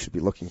it that you should be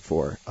looking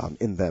for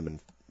in them? And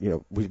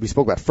we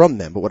spoke about from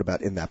them, but what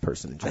about in that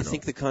person in general? I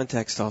think the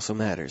context also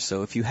matters.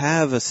 So if you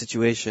have a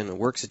situation, a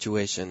work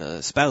situation,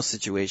 a spouse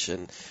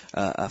situation,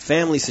 a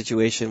family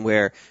situation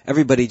where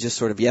everybody just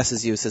sort of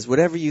yeses you, says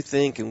whatever you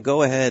think and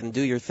go ahead and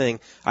do your thing.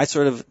 I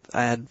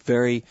had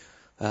very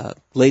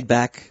laid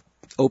back,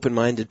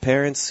 open-minded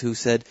parents who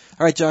said,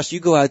 all right, Josh, you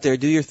go out there,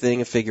 do your thing,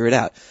 and figure it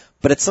out.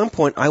 But at some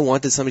point, I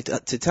wanted somebody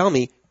to tell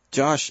me,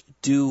 Josh,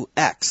 do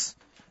X.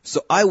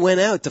 So I went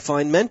out to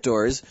find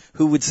mentors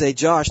who would say,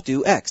 Josh,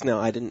 do X. Now,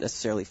 I didn't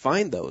necessarily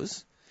find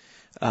those,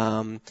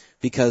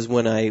 because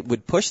when I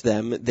would push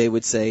them, they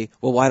would say,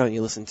 well, why don't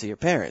you listen to your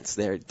parents?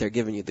 They're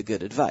giving you the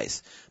good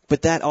advice.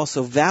 But that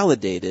also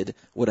validated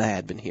what I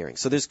had been hearing.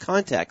 So there's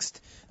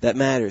context that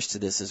matters to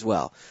this as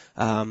well.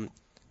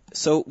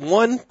 So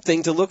one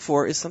thing to look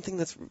for is somebody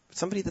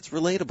that's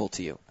relatable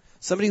to you.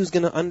 Somebody who's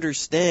going to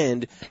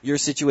understand your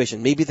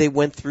situation. Maybe they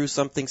went through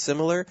something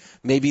similar.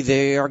 Maybe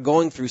they are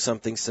going through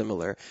something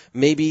similar.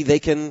 Maybe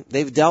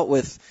they've dealt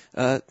with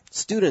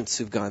students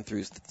who've gone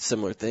through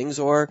similar things,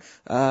 or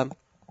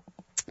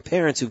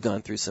parents who've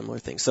gone through similar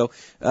things. So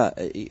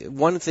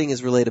one thing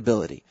is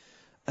relatability.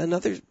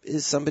 Another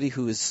is somebody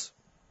who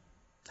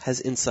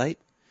has insight.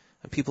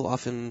 And people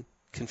often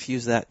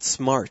confuse that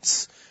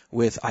smarts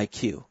with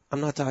IQ.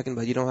 I'm not talking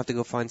about, you don't have to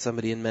go find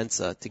somebody in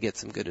Mensa to get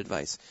some good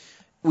advice.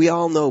 We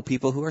all know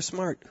people who are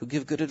smart, who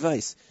give good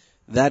advice.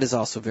 That is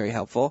also very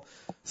helpful.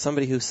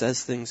 Somebody who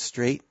says things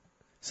straight,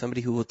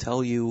 somebody who will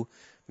tell you,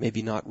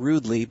 maybe not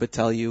rudely, but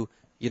tell you,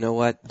 you know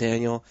what,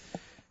 Daniel,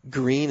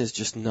 green is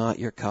just not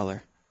your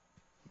color.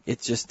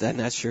 It's just that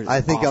shirt is I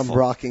think awful. I'm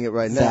rocking it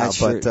right now,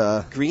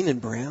 but green and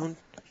brown?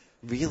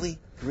 Really?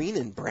 Green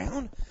and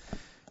brown?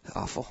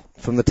 Awful.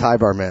 From the Thai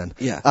bar man.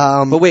 Yeah.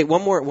 But wait,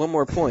 one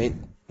more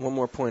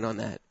point on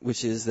that,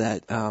 which is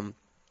that,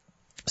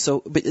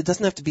 but it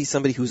doesn't have to be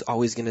somebody who's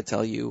always going to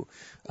tell you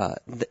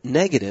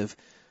negative,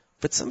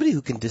 but somebody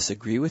who can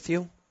disagree with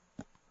you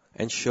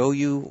and show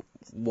you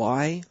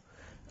why.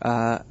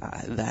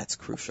 that's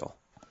crucial.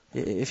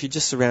 If you're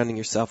just surrounding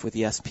yourself with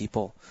yes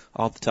people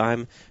all the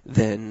time,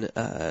 then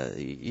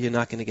you're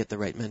not going to get the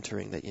right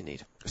mentoring that you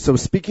need. So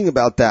speaking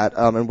about that,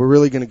 and we're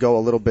really going to go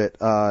a little bit,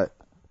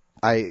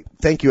 I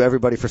thank you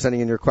everybody for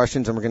sending in your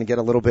questions, and we're going to get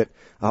a little bit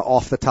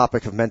off the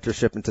topic of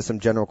mentorship into some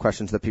general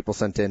questions that people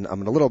sent in a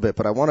little bit,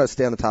 but I want to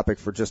stay on the topic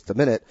for just a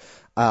minute.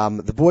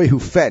 The boy who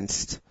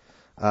fenced,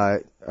 a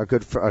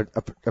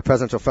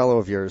presidential fellow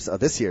of yours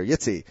this year,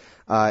 Yitzi,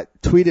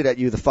 tweeted at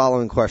you the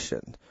following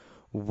question.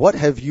 What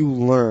have you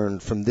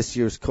learned from this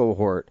year's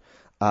cohort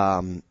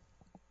of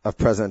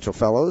presidential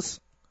fellows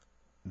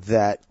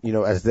that, we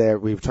were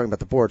talking about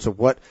the board, so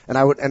what, and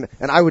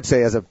I would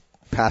say as a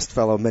past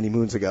fellow many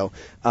moons ago,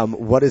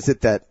 what is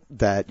it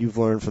that you've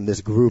learned from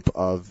this group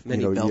of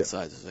many belt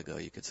sizes ago?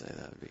 You could say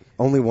that would be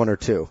only one or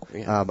two.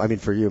 Yeah.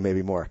 For you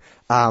maybe more.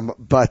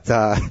 But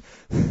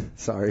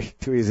sorry,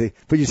 too easy.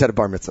 But you just had a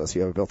bar mitzvah, so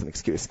you have a built-in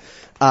excuse.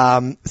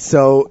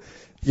 So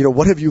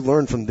what have you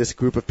learned from this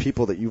group of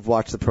people that you've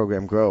watched the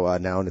program grow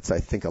now, and it's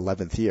I think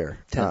 11th year,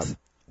 10th.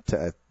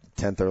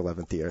 10th or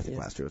 11th year. I think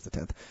last year was the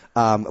 10th.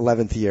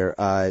 11th year.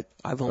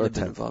 I've only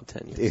been involved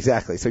 10 years.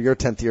 Exactly. So your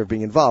 10th year of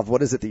being involved.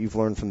 What is it that you've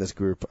learned from this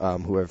group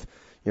who have,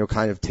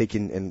 kind of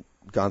taken and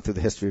gone through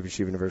the history of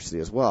Yeshiva University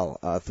as well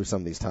through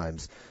some of these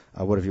times?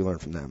 What have you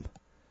learned from them?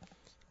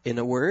 In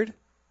a word?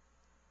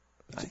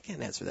 I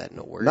can't answer that in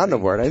a word. Not in a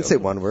word. I didn't say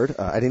one word.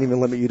 I didn't even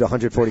limit you to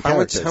 140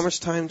 characters. How much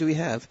time do we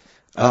have?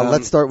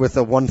 Let's start with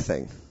one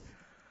thing.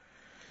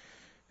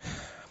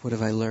 What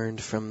have I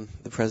learned from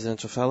the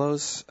presidential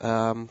fellows?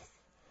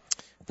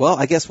 Well,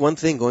 I guess one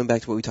thing, going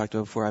back to what we talked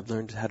about before, I've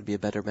learned how to be a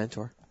better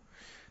mentor.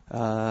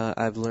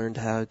 I've learned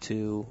how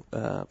to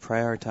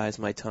prioritize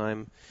my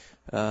time,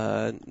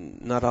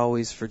 not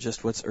always for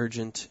just what's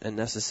urgent and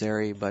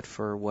necessary, but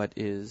for what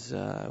is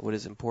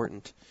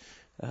important.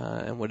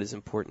 And what is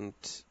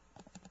important,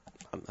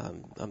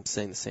 I'm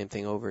saying the same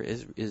thing over,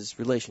 is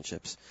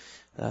relationships.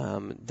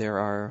 There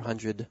are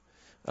 100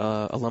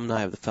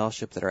 alumni of the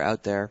fellowship that are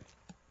out there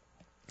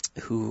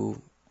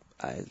who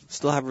I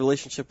still have a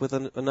relationship with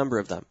a number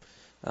of them.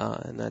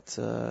 And that's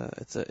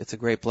it's a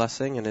great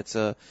blessing, and it's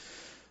a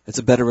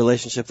better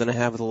relationship than I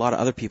have with a lot of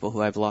other people who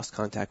I've lost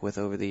contact with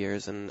over the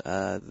years. And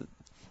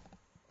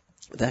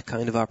that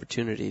kind of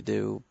opportunity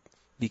to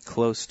be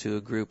close to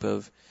a group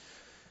of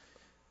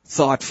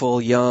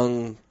thoughtful,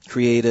 young,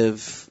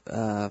 creative,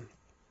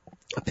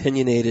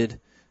 opinionated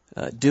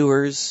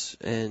doers,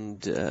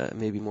 and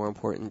maybe more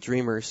important,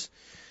 dreamers,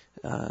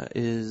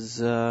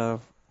 I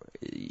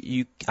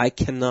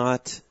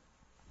cannot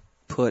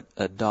put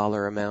a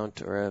dollar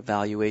amount or a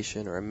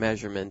valuation or a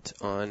measurement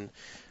on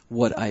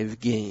what I've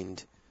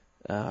gained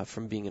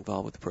from being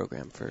involved with the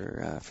program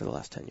for the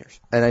last 10 years.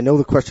 And I know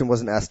the question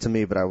wasn't asked to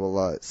me, but I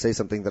will say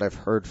something that I've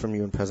heard from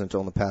you and President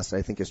Joel in the past, and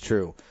I think is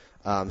true.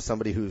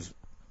 Somebody who's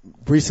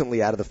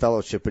recently out of the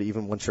fellowship, but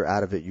even once you're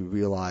out of it, you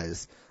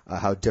realize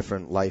how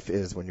different life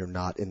is when you're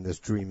not in this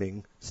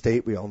dreaming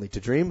state. We all need to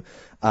dream.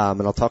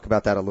 And I'll talk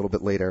about that a little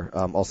bit later,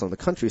 also in the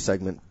country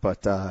segment.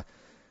 But,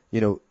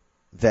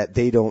 that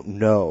they don't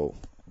know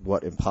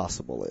what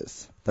impossible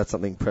is. That's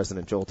something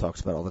President Joel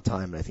talks about all the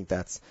time, and I think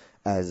that's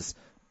as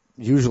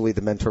usually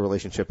the mentor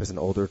relationship is an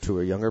older to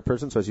a younger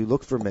person. So as you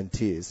look for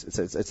mentees,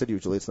 I said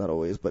usually, it's not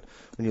always, but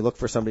when you look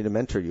for somebody to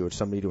mentor you or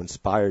somebody to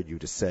inspire you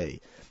to say,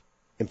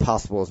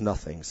 impossible is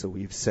nothing. So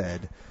we've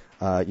said,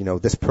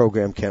 this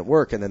program can't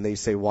work, and then they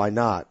say, why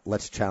not?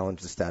 Let's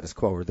challenge the status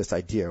quo or this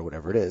idea or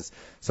whatever it is.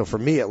 So for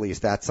me, at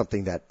least, that's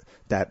something that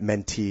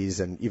mentees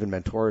and even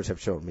mentors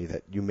have shown me,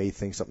 that you may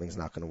think something's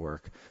not going to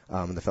work.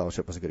 And the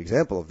fellowship was a good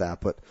example of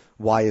that, but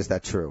why is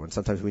that true? And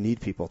sometimes we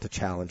need people to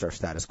challenge our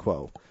status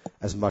quo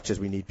as much as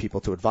we need people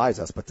to advise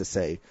us, but to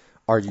say,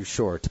 are you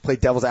sure? To play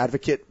devil's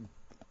advocate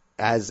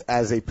as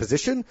a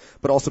position,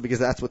 but also because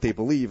that's what they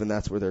believe and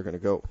that's where they're going to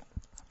go.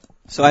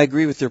 So I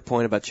agree with your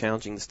point about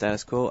challenging the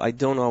status quo. I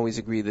don't always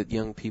agree that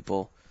young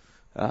people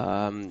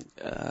are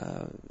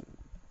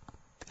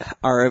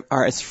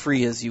as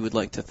free as you would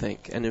like to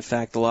think. And in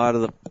fact, a lot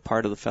of the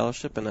part of the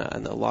fellowship and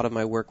a lot of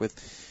my work with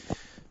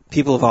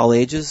people of all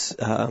ages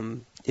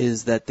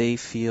is that they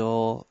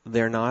feel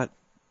they're not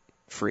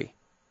free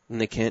and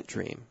they can't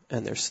dream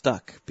and they're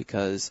stuck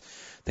because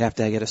they have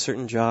to get a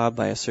certain job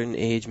by a certain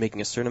age,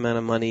 making a certain amount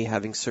of money,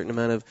 having a certain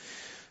amount of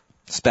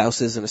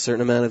spouses and a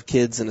certain amount of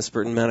kids and a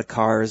certain amount of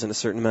cars and a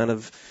certain amount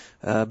of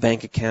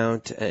bank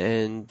account,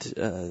 and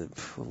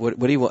what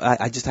do you want?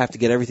 I just have to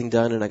get everything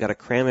done, and I got to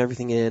cram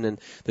everything in,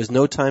 and there's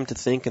no time to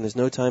think, and there's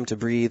no time to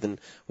breathe, and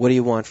what do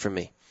you want from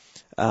me?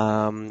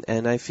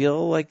 And I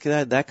feel like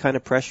that kind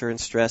of pressure and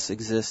stress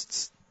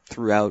exists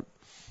throughout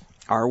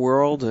our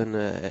world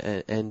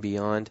and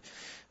beyond.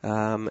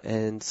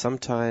 And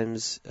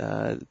sometimes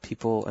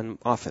people, and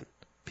often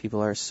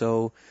people, are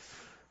so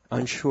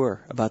unsure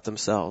about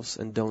themselves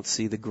and don't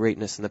see the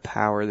greatness and the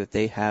power that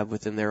they have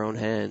within their own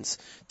hands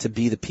to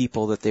be the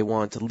people that they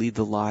want, to lead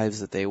the lives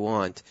that they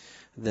want,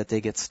 that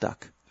they get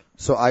stuck.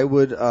 So I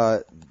would,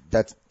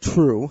 that's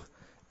true.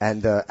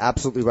 And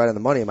absolutely right on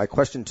the money. And my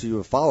question to you,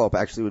 a follow-up,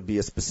 actually would be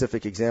a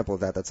specific example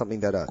of that. That's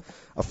something that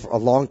a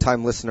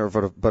long-time listener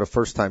but a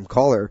first-time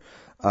caller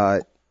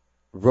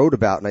wrote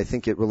about, and I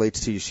think it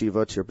relates to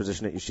yeshiva, to your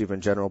position at yeshiva in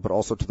general, but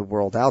also to the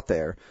world out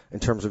there in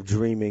terms of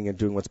dreaming and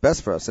doing what's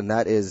best for us. And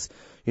that is,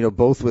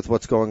 both with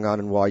what's going on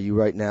in YU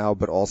right now,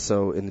 but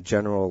also in the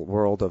general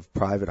world of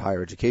private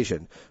higher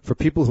education. For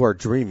people who are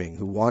dreaming,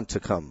 who want to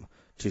come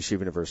to Yeshiva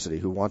University,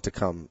 who want to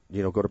come,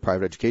 go to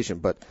private education.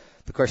 But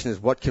the question is,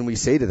 what can we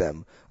say to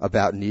them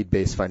about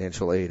need-based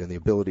financial aid and the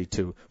ability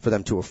for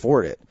them to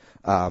afford it?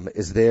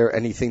 Is there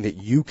anything that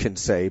you can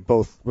say,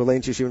 both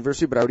relating to Yeshiva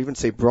University, but I would even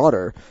say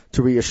broader,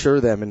 to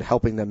reassure them and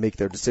helping them make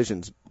their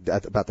decisions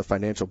about the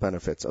financial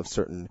benefits of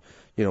certain,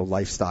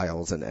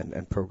 lifestyles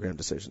and program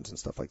decisions and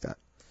stuff like that?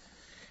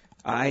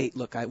 I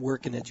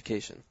work in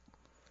education.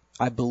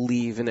 I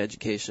believe in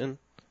education.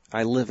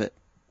 I live it.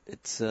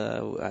 It's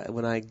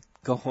when I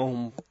go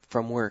home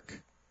from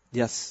work.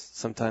 Yes,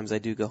 sometimes I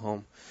do go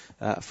home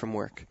from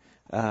work.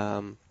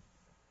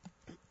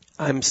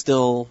 I'm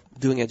still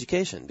doing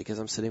education because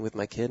I'm sitting with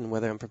my kid, and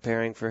whether I'm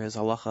preparing for his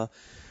halacha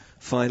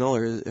final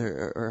or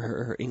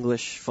her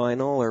English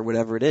final or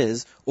whatever it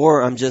is,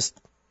 or I'm just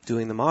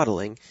doing the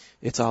modeling,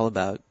 it's all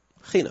about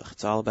chinuch.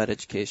 It's all about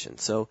education.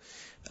 So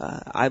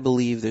I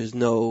believe there's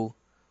no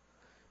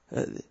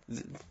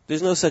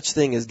such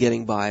thing as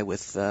getting by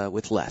with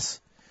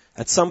less.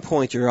 At some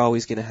point, you're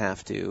always going to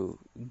have to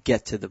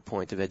get to the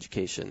point of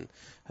education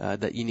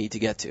that you need to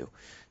get to.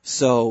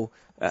 So,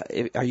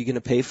 are you going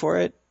to pay for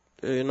it?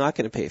 Or you're not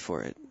going to pay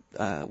for it.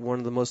 One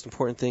of the most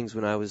important things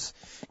when I was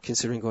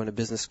considering going to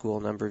business school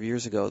a number of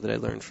years ago that I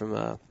learned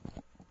from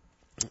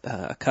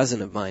a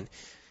cousin of mine,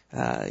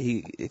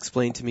 he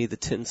explained to me the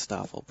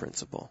Tinstoffel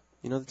principle.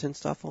 You know the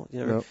Tinstoffel?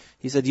 Nope.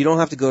 He said, you don't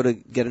have to go to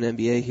get an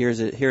MBA. Here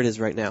it is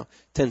right now.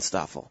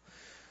 Tinstoffel.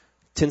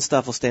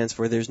 Tinstoffel stands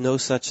for there's no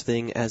such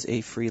thing as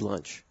a free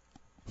lunch.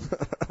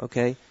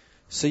 Okay?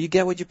 So you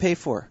get what you pay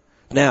for.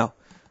 Now,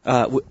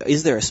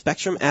 is there a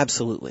spectrum?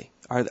 Absolutely.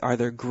 Are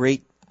there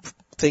great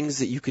things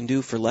that you can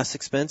do for less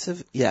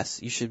expensive?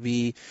 Yes. You should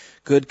be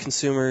good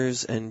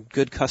consumers and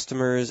good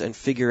customers and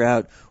figure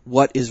out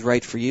what is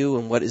right for you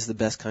and what is the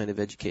best kind of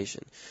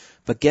education.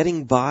 But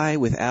getting by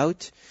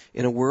without,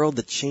 in a world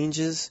that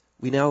changes,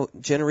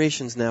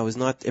 generations now is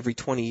not every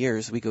 20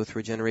 years we go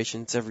through a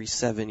generation, it's every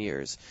 7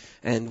 years.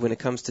 And when it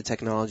comes to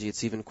technology,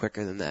 it's even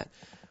quicker than that.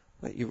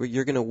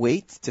 You're going to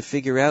wait to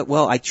figure out,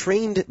 well, I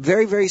trained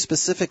very, very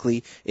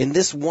specifically in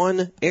this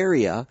one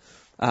area,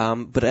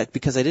 but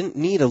because I didn't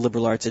need a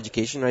liberal arts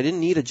education, or I didn't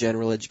need a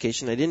general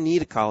education, I didn't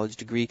need a college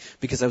degree,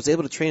 because I was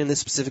able to train in this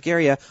specific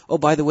area. Oh,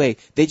 by the way,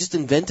 they just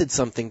invented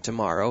something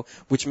tomorrow,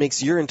 which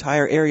makes your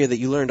entire area that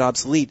you learned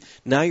obsolete.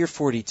 Now you're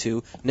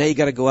 42. Now you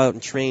got to go out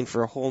and train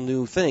for a whole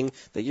new thing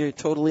that you're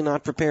totally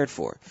not prepared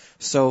for.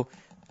 So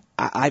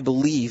I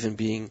believe in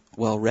being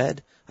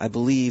well-read. I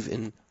believe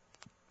in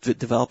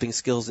developing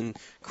skills in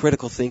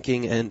critical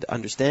thinking and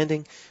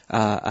understanding.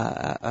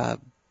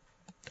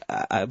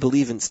 I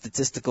believe in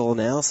statistical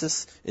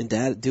analysis, in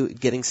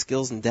getting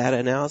skills in data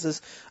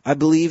analysis. I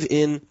believe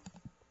in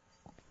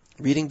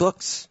reading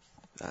books.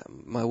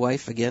 My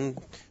wife, again,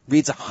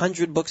 reads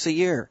 100 books a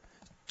year.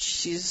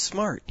 She's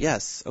smart,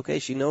 yes. Okay,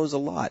 she knows a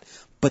lot.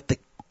 But the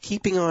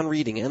keeping on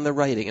reading and the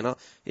writing,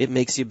 it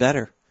makes you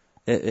better.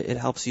 It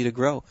helps you to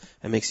grow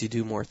and makes you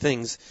do more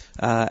things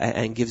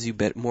and gives you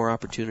more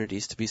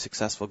opportunities to be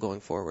successful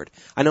going forward.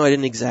 I know I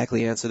didn't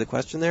exactly answer the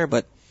question there,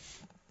 but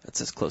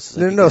that's as close as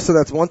I can get. So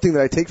that's one thing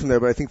that I take from there,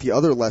 but I think the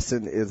other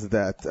lesson is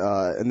that,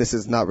 and this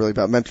is not really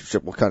about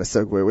mentorship, we'll kind of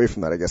segue away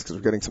from that, I guess, because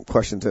we're getting some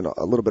questions in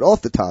a little bit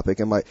off the topic,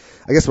 and I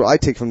guess what I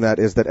take from that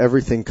is that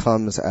everything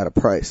comes at a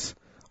price,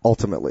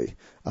 ultimately.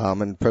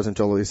 And President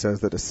Jolie says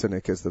that a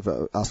cynic is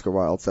Oscar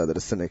Wilde said that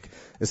a cynic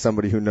is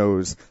somebody who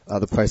knows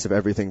the price of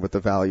everything but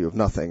the value of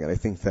nothing. And I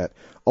think that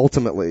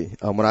ultimately,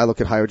 when I look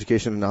at higher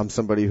education, and I'm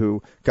somebody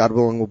who, God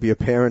willing, will be a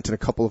parent in a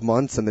couple of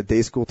months, and the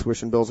day school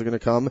tuition bills are going to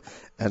come,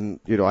 and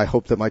I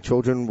hope that my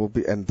children will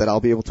be, and that I'll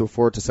be able to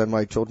afford to send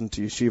my children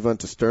to Yeshiva and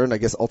to Stern. I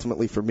guess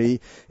ultimately for me,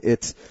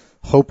 it's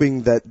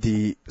hoping that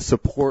the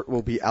support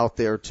will be out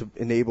there to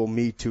enable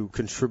me to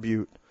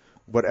contribute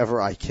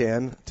whatever I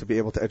can to be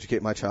able to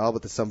educate my child,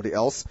 but that somebody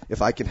else,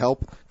 if I can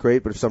help,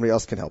 great, but if somebody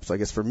else can help. So I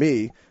guess for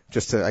me,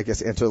 just to,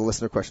 answer the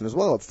listener question as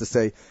well, it's to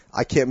say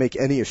I can't make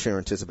any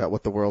assurances about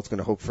what the world's going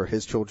to hope for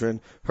his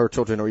children, her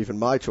children, or even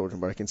my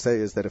children. What I can say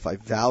is that if I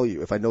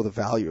know the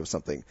value of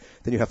something,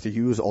 then you have to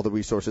use all the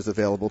resources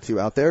available to you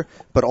out there,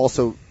 but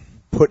also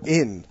put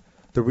in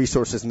the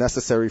resources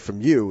necessary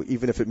from you,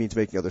 even if it means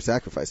making other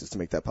sacrifices to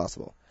make that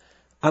possible.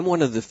 I'm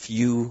one of the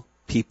few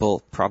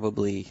people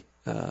probably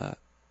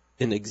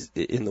in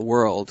the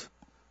world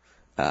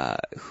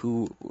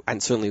who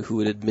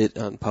would admit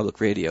on public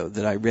radio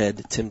that I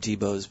read Tim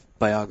Tebow's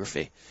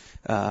biography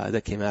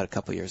that came out a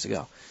couple years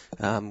ago.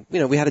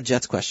 We had a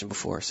Jets question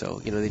before,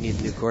 so they need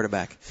a new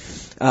quarterback.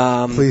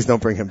 Please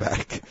don't bring him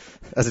back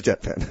as a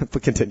Jet fan,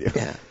 but continue.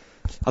 Yeah.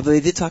 Although they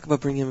did talk about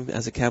bringing him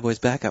as a Cowboys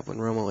backup when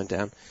Romo went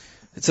down.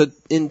 So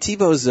in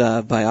Thibault's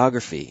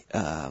biography,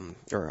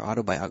 or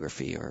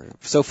autobiography, or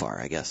so far,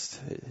 I guess,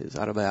 his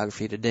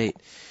autobiography to date,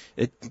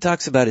 it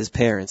talks about his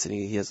parents, and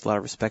he has a lot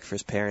of respect for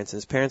his parents. And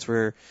his parents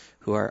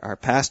who are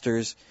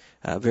pastors,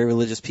 very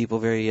religious people,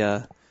 very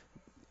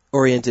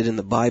oriented in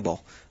the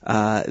Bible.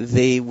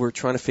 They were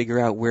trying to figure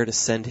out where to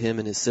send him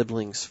and his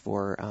siblings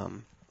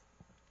for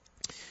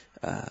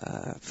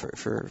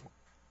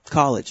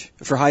college,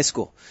 for high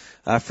school,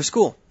 for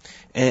school.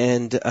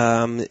 And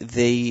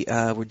they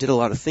did a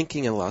lot of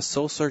thinking and a lot of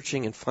soul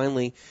searching, and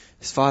finally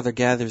his father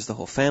gathers the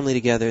whole family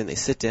together, and they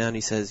sit down, and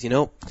he says,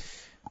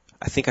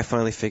 I think I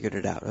finally figured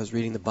it out. I was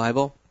reading the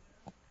Bible,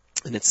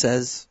 and it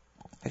says,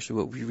 actually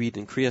what we read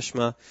in Kriya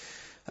Shema,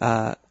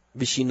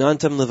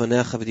 Vishinantam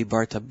levanecha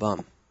v'dibarta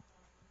bam.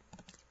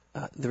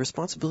 The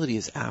responsibility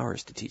is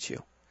ours to teach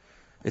you.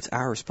 It's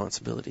our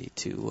responsibility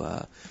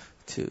to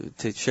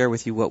share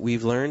with you what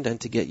we've learned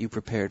and to get you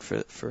prepared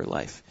for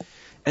life.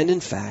 And in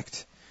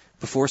fact,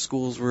 before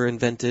schools were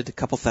invented a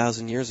couple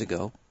thousand years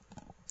ago,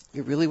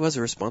 it really was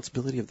a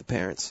responsibility of the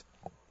parents.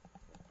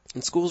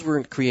 And schools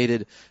weren't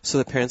created so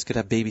that parents could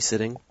have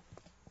babysitting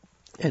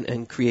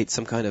and create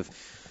some kind of,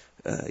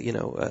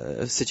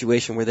 a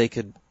situation where they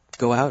could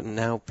go out, and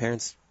now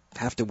parents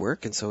have to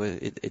work, and so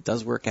it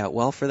does work out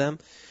well for them.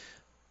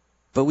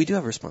 But we do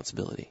have a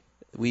responsibility.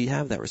 We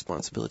have that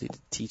responsibility to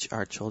teach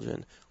our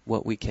children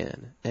what we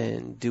can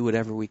and do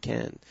whatever we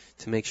can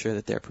to make sure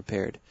that they're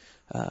prepared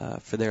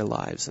for their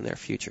lives and their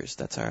futures.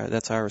 That's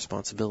our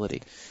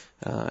responsibility.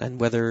 And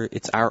whether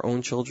it's our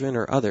own children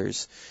or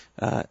others,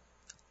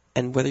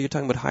 and whether you're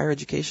talking about higher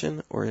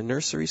education or a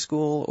nursery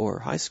school or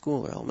high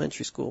school or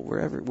elementary school,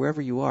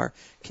 wherever you are,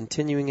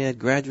 continuing ed,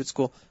 graduate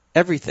school,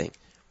 everything.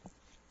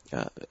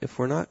 If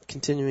we're not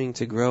continuing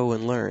to grow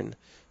and learn,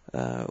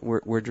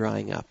 we're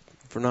drying up.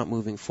 If we're not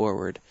moving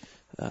forward,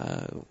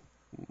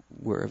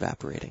 we're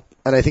evaporating.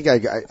 And I think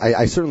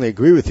I certainly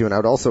agree with you, and I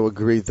would also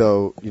agree,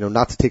 though,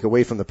 not to take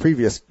away from the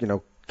previous,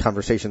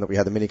 conversation that we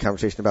had, the mini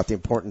conversation about the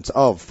importance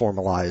of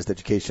formalized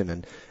education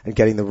and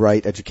getting the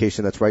right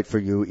education that's right for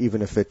you,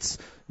 even if it's,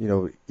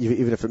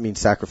 even if it means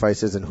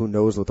sacrifices, and who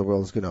knows what the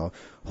world is going to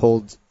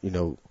hold,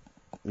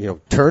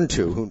 turn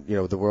to.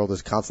 The world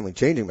is constantly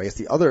changing. But I guess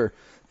the other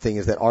thing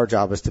is that our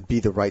job is to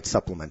be the right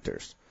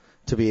supplementers,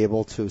 to be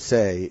able to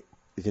say,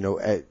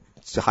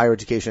 to higher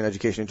education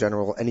in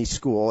general, any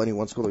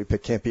one school that we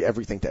pick can't be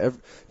everything to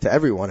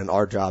everyone, and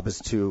our job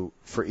is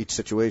for each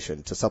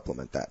situation, to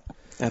supplement that.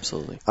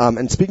 Absolutely.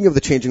 And speaking of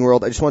the changing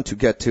world, I just want to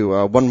get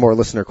to one more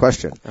listener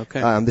question.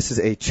 Okay. This is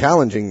a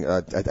challenging,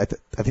 I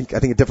think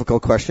a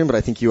difficult question, but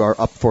I think you are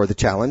up for the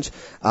challenge.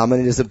 And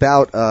it is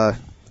about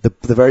the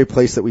very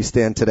place that we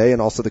stand today,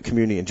 and also the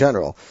community in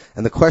general.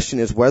 And the question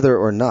is whether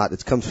or not,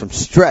 it comes from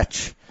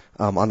Stretch,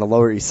 on the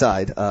Lower East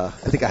Side. I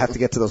think I have to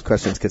get to those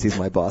questions because he's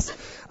my boss.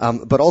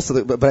 But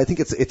I think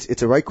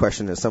it's a right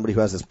question as somebody who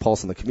has his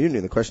pulse in the community.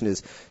 And the question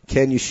is,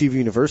 can Yeshiva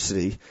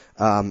University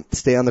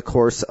stay on the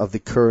course of the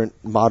current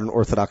modern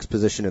Orthodox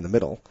position in the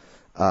middle,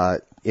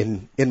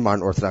 in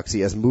modern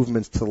Orthodoxy, as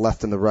movements to the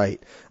left and the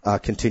right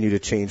continue to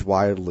change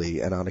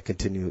wildly and on a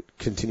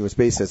continuous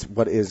basis?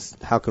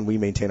 How can we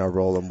maintain our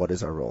role, and what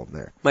is our role in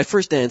there? My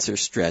first answer,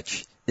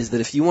 Stretch, is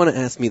that if you want to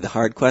ask me the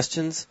hard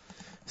questions,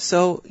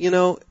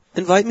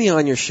 invite me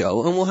on your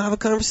show and we'll have a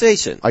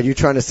conversation. Are you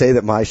trying to say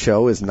that my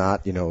show is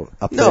not,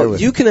 up there? No,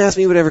 you can ask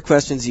me whatever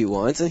questions you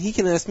want, and he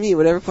can ask me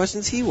whatever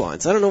questions he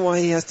wants. I don't know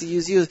why he has to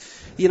use you.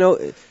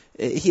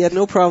 He had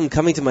no problem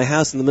coming to my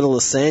house in the middle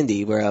of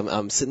Sandy, where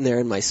I'm sitting there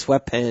in my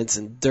sweatpants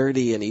and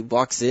dirty, and he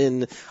walks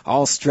in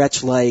all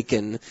Stretch-like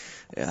and,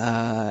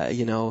 all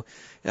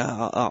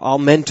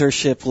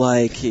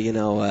mentorship-like,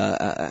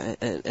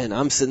 and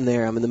I'm sitting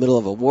there, I'm in the middle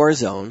of a war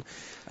zone.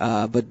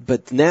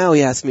 But now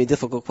he asks me a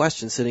difficult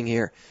question sitting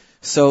here.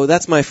 So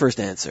that's my first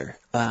answer.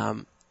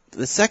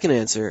 The second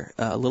answer,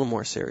 a little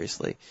more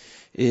seriously,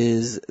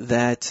 is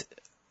that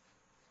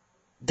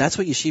that's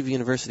what Yeshiva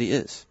University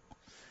is.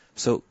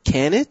 So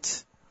can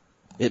it?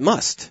 It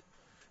must.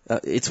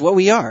 It's what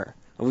we are.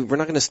 We're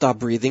not going to stop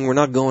breathing. We're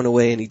not going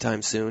away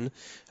anytime soon.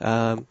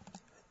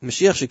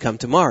 Mashiach should come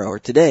tomorrow or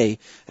today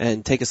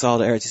and take us all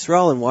to Eretz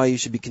Yisrael, and why you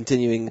should be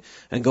continuing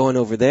and going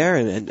over there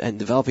and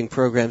developing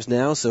programs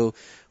now so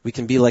we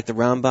can be like the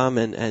Rambam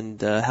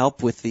and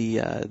help with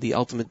the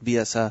ultimate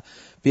Bias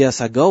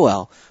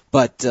HaGoel.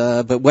 But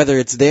whether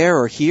it's there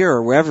or here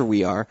or wherever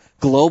we are,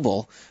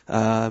 global,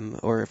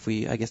 or if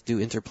we, I guess, do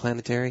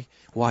interplanetary,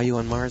 YU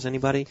on Mars,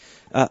 anybody?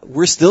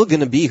 We're still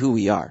going to be who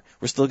we are.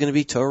 We're still going to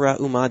be Torah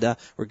Umada.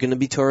 We're going to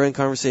be Torah in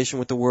conversation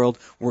with the world.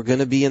 We're going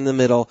to be in the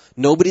middle.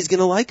 Nobody's going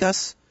to like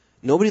us.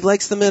 Nobody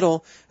likes the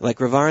middle.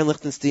 Like Rav Aaron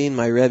Lichtenstein,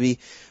 my Rebbe,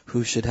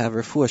 who should have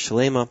Refuah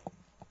Shalema,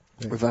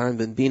 Rav Aaron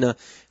Ben Bina,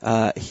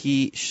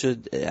 he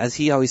should, as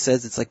he always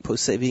says, it's like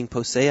being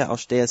posea al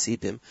shtei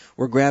asipim.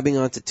 We're grabbing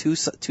onto two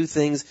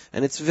things,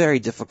 and it's very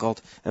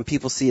difficult, and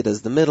people see it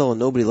as the middle, and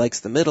nobody likes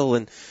the middle,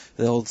 and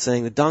the old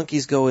saying, the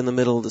donkeys go in the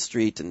middle of the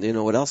street,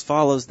 and what else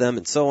follows them,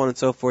 and so on and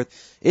so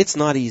forth. It's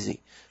not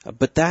easy.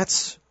 But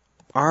that's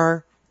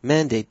our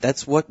mandate.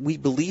 That's what we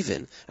believe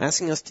in.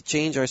 Asking us to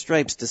change our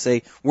stripes to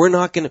say we're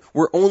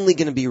only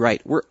gonna be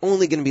right. We're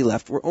only gonna be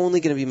left. We're only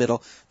gonna be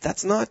middle.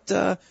 That's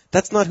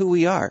not who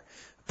we are.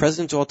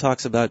 President Joel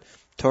talks about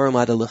Torah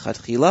Mada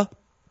L'Chatchila,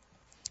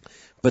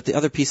 but the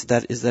other piece of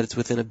that is that it's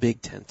within a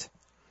big tent.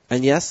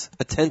 And yes,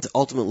 a tent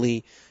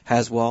ultimately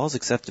has walls,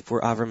 except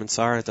for Avram and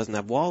Sarah, it doesn't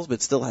have walls, but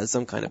it still has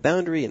some kind of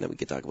boundary, and then we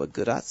can talk about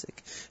Gud Asik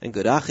and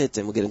Gud Achit,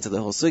 and we'll get into the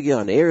whole sugya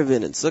on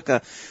Erevin and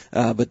Sukkah,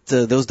 but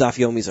those daf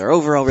yomis are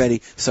over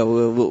already,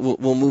 so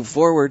we'll move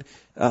forward.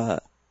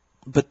 But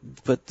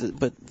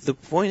the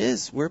point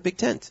is, we're a big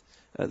tent.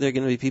 There are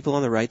going to be people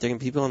on the right, there are going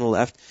to be people on the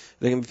left,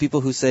 there are going to be people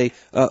who say,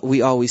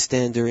 we always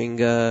stand during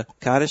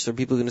Kaddish, there are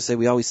people who are going to say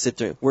we always sit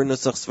during, we're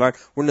Nusach Svar,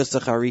 we're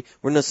Nusach Ari,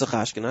 we're Nusach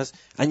Ashkenaz.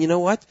 And you know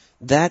what?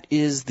 That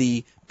is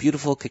the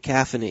beautiful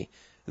cacophony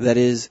that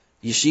is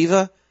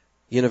Yeshiva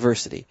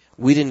University.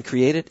 We didn't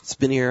create it. It's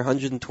been here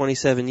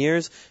 127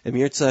 years. And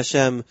Mirza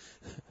Hashem,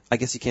 I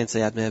guess you can't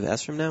say Ad Me'av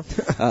Esrim now,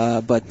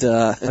 but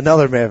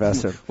another Me'av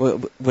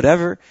Esrim.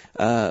 Whatever.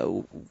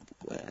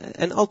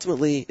 And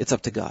ultimately, it's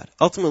up to God.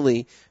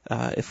 Ultimately,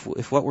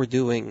 if what we're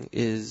doing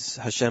is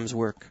Hashem's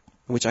work,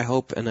 which I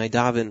hope and I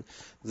daven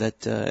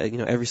that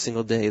every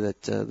single day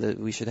that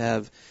we should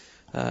have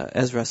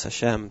Ezras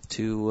Hashem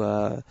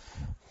to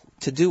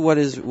do what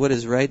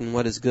is right and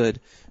what is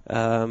good.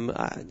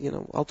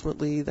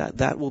 Ultimately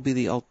that will be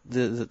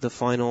the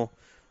final.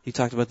 You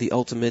talked about the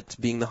ultimate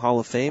being the Hall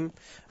of Fame.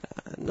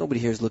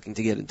 Nobody here is looking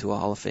to get into a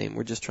Hall of Fame.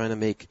 We're just trying to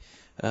make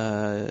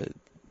the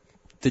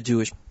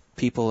Jewish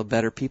people a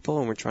better people,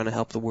 and we're trying to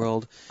help the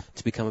world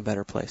to become a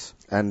better place.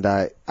 And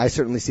I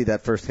certainly see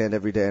that firsthand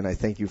every day, and I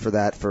thank you for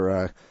that,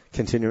 for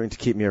continuing to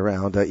keep me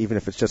around, even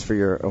if it's just for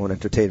your own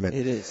entertainment.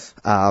 It is.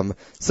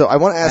 So I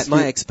want to ask you...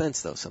 At my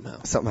expense, though,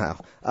 somehow.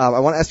 I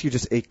want to ask you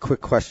just a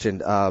quick question.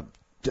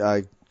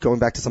 Going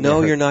back to something...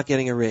 No, you're not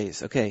getting a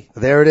raise. Okay.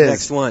 There it is.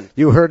 Next one.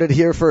 You heard it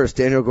here first.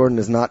 Daniel Gordon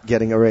is not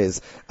getting a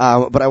raise.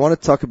 But I want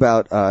to talk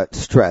about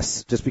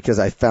stress, just because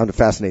I found it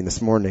fascinating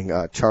this morning.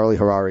 Charlie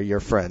Harari, your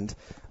friend,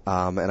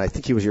 and I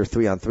think he was your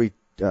 3-on-3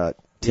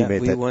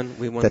 teammate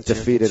we won that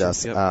defeated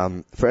us.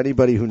 Yep. For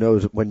anybody who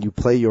knows, when you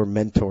play your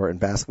mentor in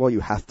basketball, you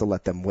have to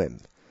let them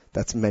win.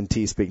 That's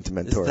mentee speaking to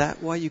mentor. Is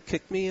that why you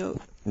kicked me out?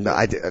 No,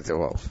 I did.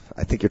 Well,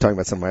 I think you're talking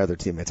about some of my other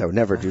teammates. I would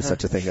never do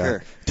such a thing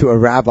sure. To a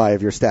rabbi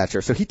of your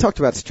stature. So he talked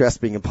about stress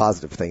being a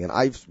positive thing, and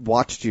I've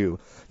watched you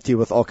deal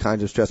with all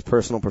kinds of stress,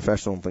 personal,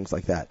 professional, and things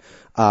like that.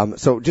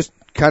 So just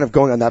kind of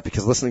going on that,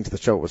 because listening to the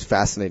show, it was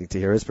fascinating to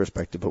hear his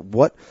perspective. But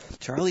what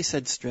Charlie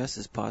said stress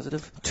is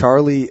positive?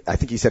 Charlie, I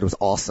think he said it was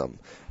awesome.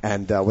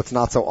 And what's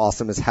not so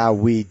awesome is how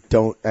we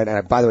don't,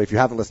 and by the way, if you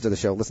haven't listened to the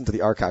show, listen to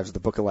the archives of the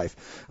Book of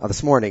Life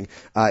this morning.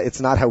 It's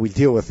not how we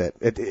deal with it.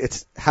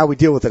 It's how we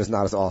deal with it is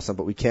not as awesome,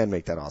 but we can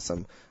make that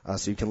awesome.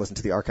 So you can listen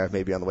to the archive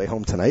maybe on the way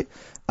home tonight.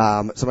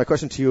 So my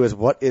question to you is,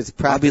 what is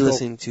practical? I'll be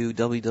listening to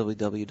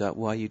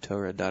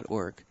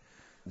www.yutorah.org.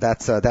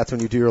 That's when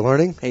you do your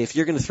learning? Hey, if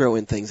you're going to throw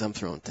in things, I'm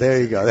throwing things.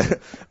 There you go.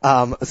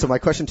 So my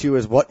question to you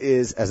is, what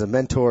is, as a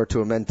mentor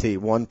to a mentee,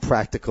 one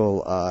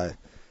practical,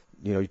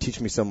 you teach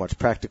me so much,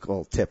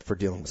 practical tip for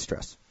dealing with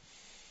stress?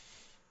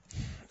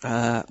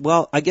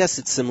 Well, I guess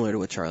it's similar to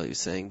what Charlie was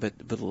saying, but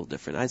a little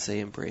different. I'd say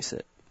embrace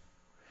it.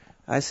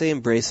 I say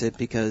embrace it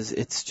because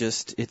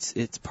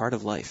it's part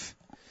of life.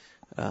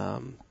 I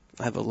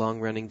have a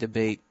long-running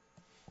debate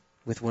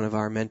with one of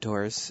our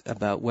mentors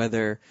about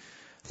whether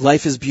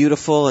life is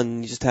beautiful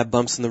and you just have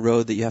bumps in the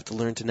road that you have to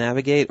learn to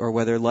navigate, or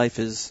whether life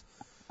is,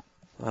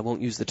 I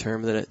won't use the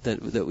term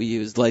that we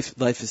use, life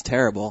is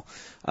terrible,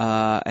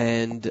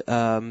 and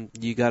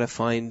you got to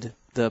find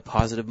the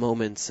positive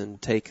moments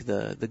and take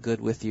the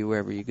good with you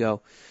wherever you go.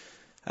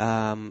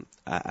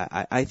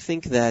 I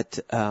think that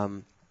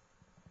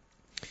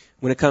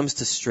when it comes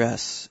to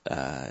stress,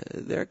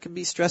 there can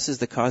be stresses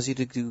that cause you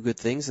to do good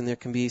things, and there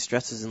can be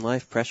stresses in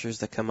life, pressures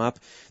that come up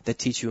that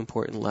teach you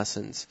important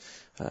lessons.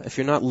 If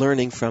you're not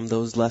learning from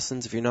those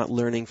lessons, if you're not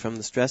learning from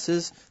the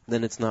stresses,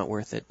 then it's not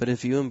worth it. But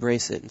if you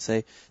embrace it and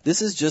say,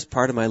 this is just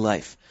part of my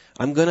life,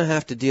 I'm going to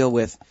have to deal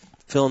with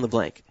fill in the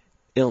blank,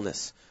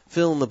 illness,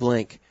 fill in the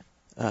blank,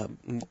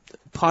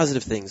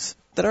 positive things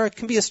that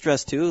can be a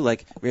stress too,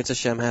 like Mirza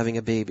Hashem having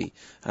a baby,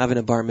 having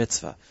a bar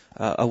mitzvah,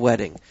 a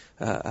wedding,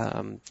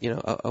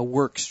 a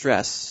work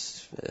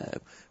stress,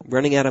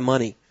 running out of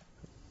money,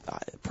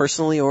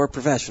 personally or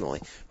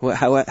professionally,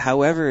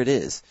 however it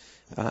is.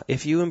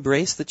 If you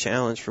embrace the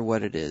challenge for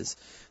what it is,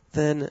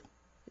 then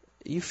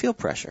you feel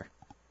pressure.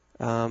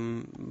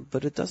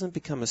 But it doesn't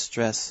become a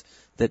stress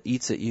that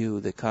eats at you,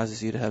 that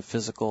causes you to have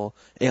physical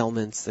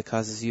ailments, that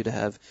causes you to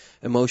have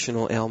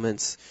emotional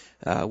ailments,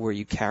 where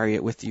you carry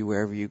it with you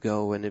wherever you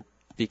go, and it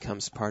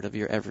becomes part of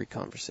your every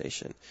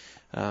conversation.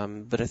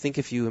 But I think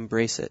if you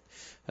embrace it,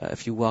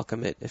 if you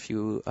welcome it, if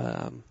you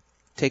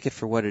take it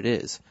for what it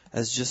is,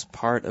 as just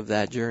part of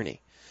that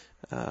journey,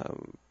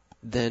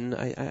 then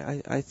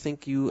I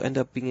think you end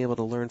up being able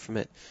to learn from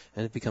it,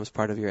 and it becomes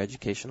part of your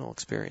educational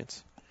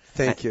experience.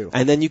 Thank you.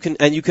 And then you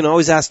can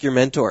always ask your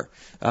mentor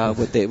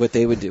what they would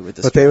do with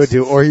this. What they would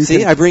do, or you see,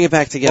 can, I bring it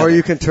back together. Or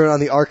you can turn on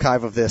the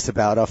archive of this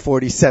about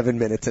 47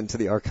 minutes into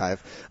the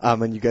archive,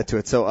 and you get to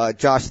it. So,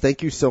 Josh,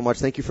 thank you so much.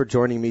 Thank you for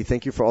joining me.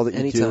 Thank you for all that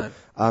you do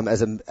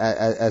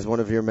as one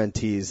of your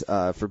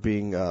mentees, for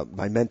being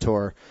my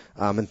mentor,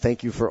 and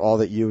thank you for all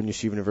that you and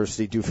Yeshiva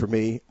University do for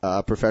me,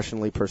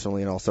 professionally,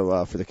 personally, and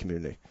also for the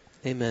community.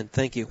 Amen.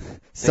 Thank you.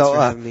 Thanks for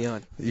having me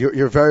on.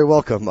 You're very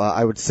welcome.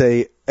 I would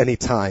say any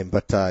time,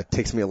 but it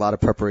takes me a lot of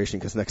preparation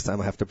because next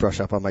time I have to brush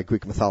up on my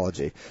Greek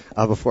mythology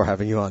before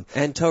having you on.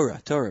 And Torah.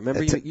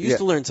 Remember, you used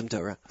to learn some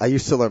Torah. I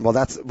used to learn.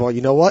 Well,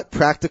 you know what?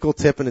 Practical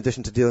tip in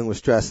addition to dealing with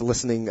stress,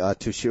 listening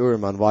to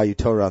shiurim on YU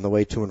Torah on the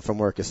way to and from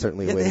work is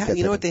certainly a way to get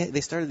you know what?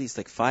 They started these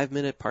like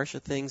 5-minute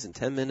Parsha things and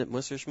 10-minute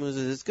Musar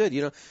Shmoozes. It's good.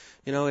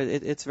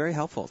 It's very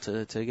helpful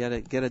to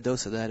get a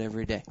dose of that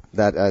every day.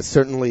 That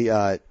certainly,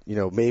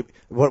 maybe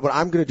what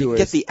I'm going to do is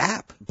get the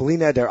app. Bli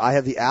Neder. I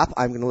have the app.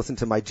 I'm going to listen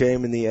to my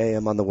JM in the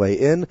AM on the way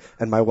in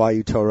and my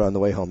YU Torah on the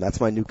way home. That's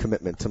my new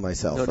commitment to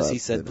myself. Notice he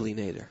said Bli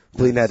Neder.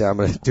 Bli Neder. I'm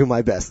going to do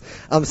my best.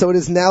 So it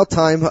is now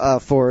time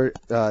for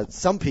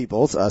some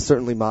people's,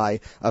 certainly my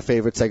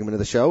favorite segment of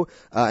the show,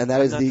 and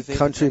that is the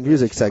country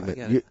music segment.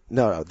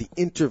 The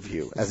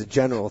interview as a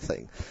general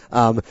thing,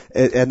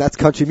 and that's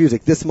country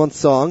music. This month's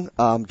song,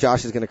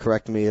 Josh is going to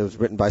correct me. It was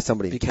written by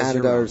somebody in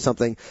Canada or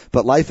something,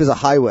 but "Life is a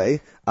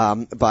Highway."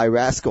 By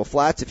Rascal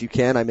Flatts. If you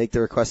can, I make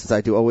the request as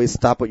I do always.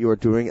 Stop what you are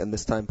doing and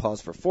this time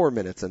pause for 4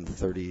 minutes and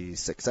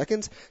 36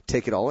 seconds.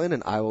 Take it all in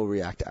and I will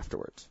react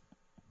afterwards.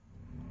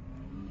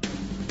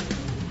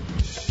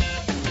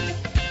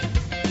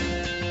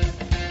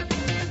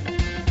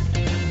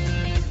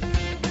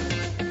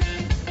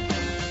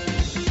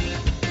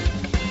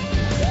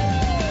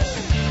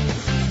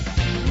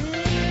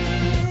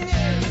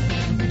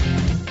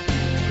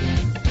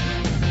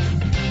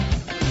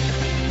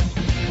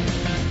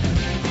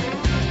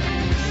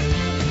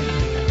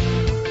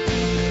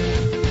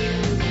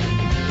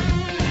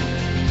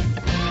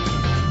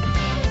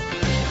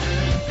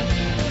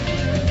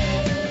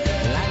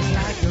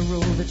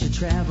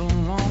 Travel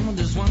along,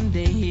 there's one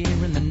day here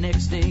and the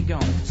next day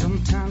gone.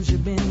 Sometimes you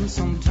bend,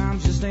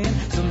 sometimes you stand,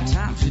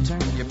 sometimes you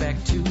turn your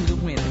back to the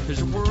wind.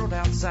 There's a world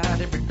outside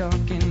every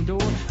darkened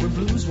door where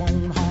blues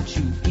won't haunt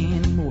you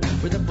anymore,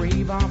 where the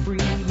brave are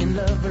free and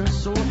lovers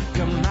soar.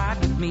 Come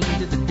ride with me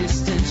to the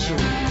distant shore.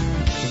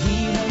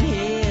 We don't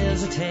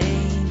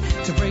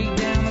hesitate to break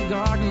down the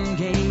garden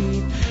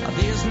gate.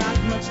 There's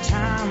not much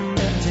time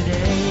left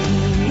today.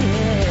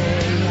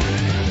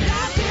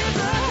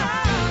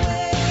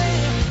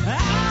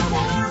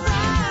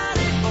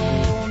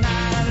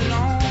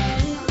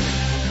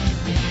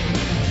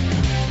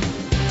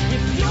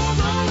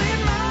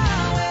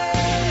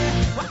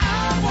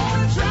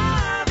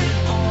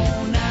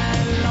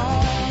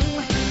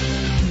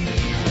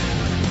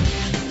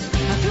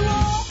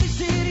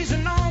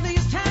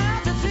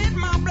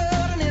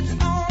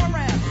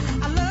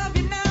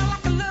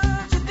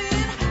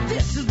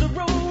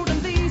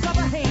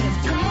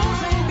 Come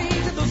on,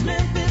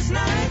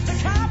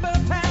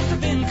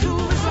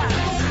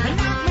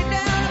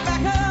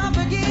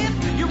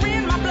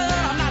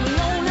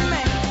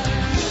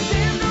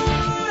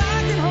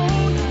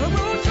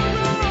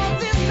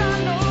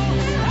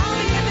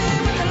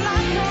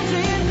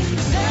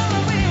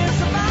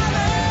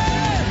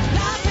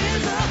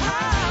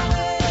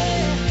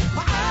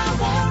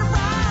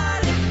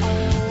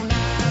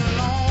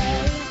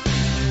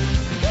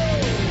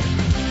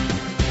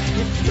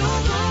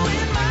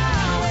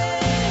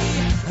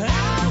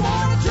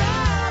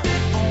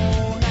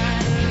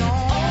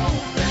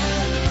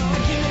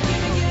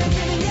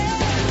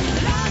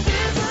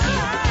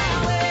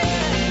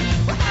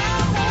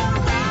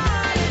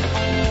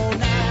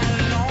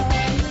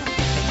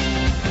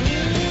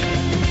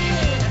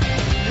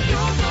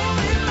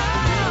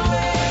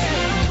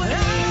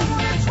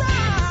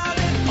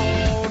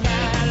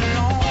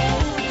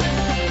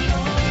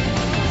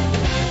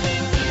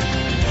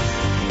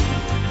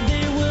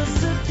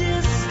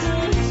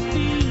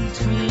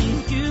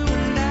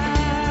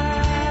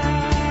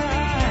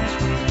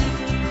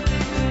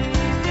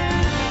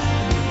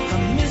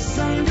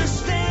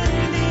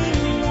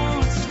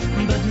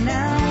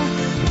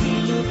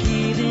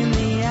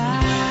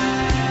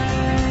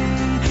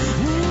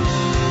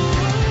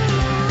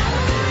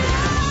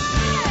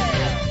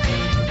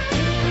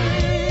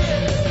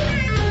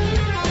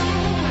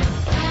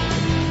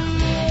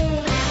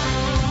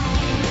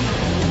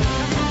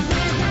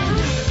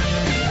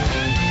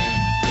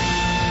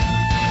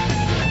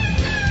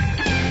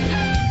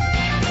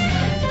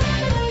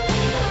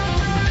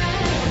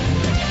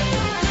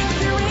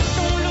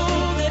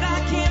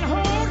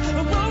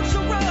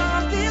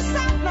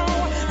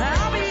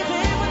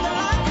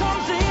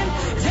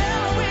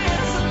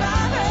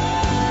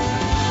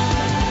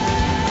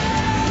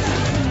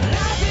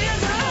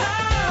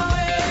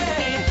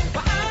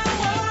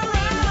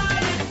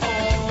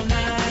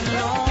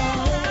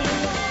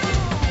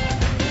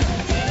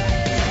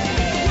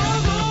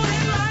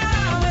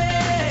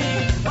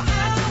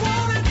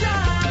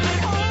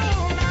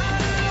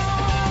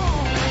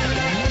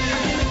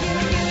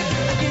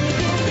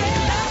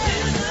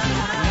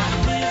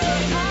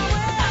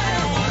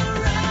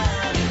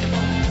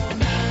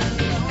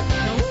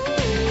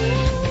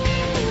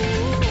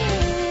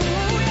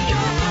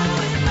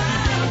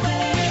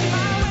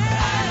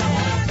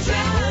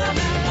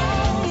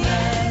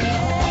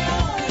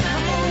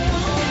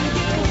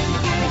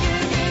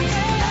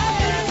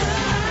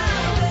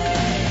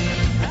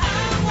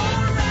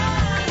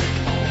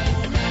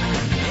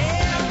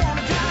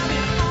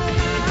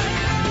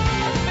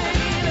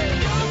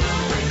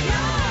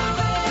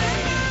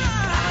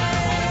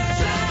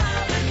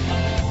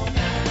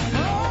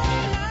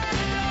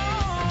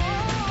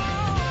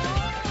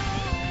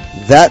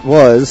 That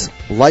was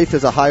Life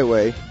is a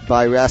Highway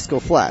by Rascal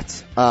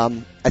Flatts.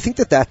 I think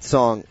that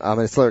song and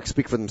its lyrics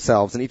speak for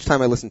themselves, and each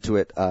time I listen to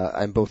it,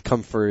 I'm both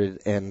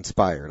comforted and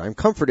inspired. I'm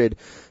comforted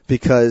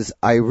because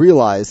I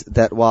realize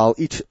that while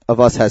each of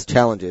us has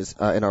challenges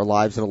in our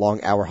lives and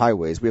along our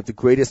highways, we have the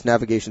greatest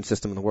navigation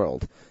system in the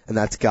world, and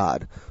that's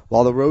God.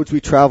 While the roads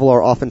we travel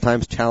are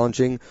oftentimes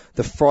challenging,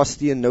 the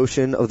Faustian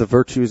notion of the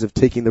virtues of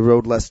taking the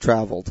road less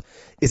traveled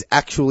is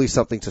actually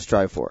something to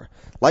strive for.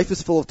 Life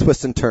is full of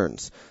twists and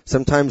turns.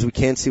 Sometimes we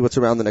can't see what's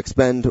around the next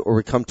bend, or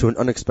we come to an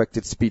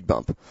unexpected speed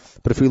bump.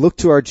 But if we look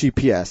to our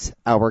GPS,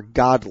 our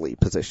godly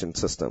position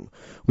system,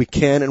 we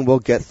can and will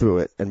get through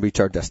it and reach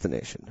our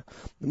destination.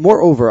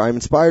 Moreover, I'm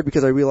inspired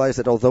because I realize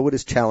that although it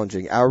is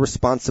challenging, our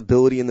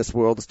responsibility in this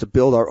world is to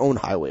build our own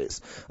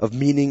highways of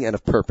meaning and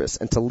of purpose,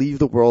 and to leave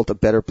the world a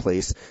better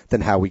place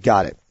than how we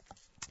got it.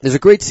 There's a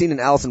great scene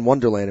in Alice in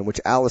Wonderland in which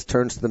Alice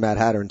turns to the Mad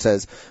Hatter and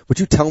says, "Would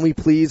you tell me,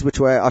 please, which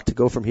way I ought to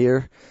go from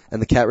here?" And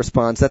the cat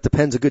responds, "That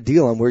depends a good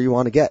deal on where you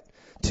want to get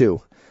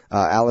to."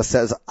 Alice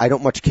says, "I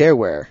don't much care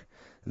where."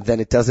 "Then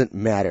it doesn't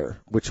matter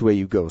which way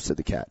you go," said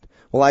the cat.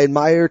 Well, I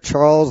admire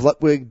Charles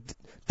Lutwig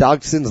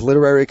Dogson's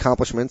literary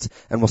accomplishments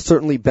and will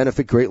certainly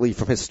benefit greatly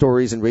from his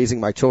stories in raising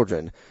my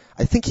children.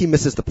 I think he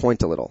misses the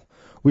point a little.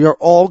 We are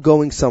all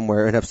going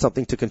somewhere and have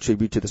something to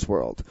contribute to this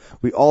world.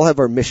 We all have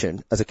our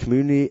mission as a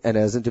community and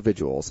as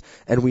individuals,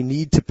 and we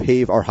need to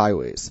pave our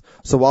highways.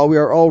 So while we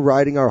are all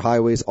riding our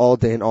highways all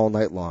day and all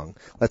night long,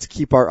 let's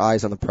keep our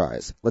eyes on the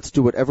prize. Let's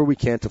do whatever we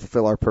can to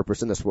fulfill our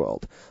purpose in this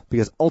world,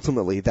 because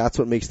ultimately that's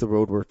what makes the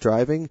road worth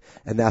driving,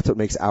 and that's what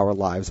makes our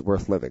lives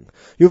worth living.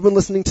 You've been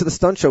listening to the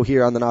Stunt Show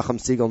here on the Nachum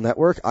Segal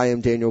Network. I am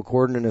Daniel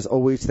Gordon, and as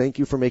always, thank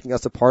you for making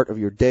us a part of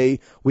your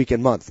day, week,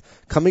 and month.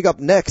 Coming up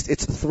next,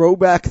 it's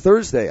Throwback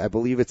Thursday. I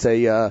believe it's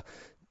a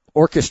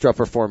orchestra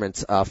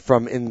performance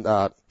from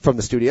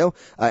the studio.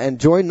 And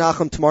join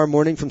Nachum tomorrow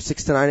morning from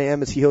 6 to 9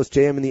 a.m. as he hosts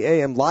JM in the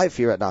AM live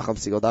here at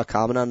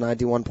NachumSegal.com and on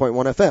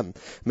 91.1 FM.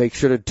 Make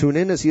sure to tune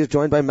in as he is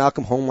joined by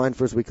Malcolm Homeline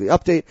for his weekly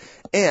update,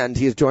 and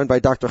he is joined by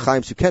Dr.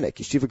 Chaim Sukenik,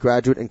 Yeshiva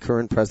graduate and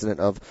current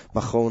president of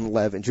Machon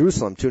Lev in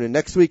Jerusalem. Tune in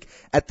next week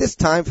at this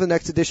time for the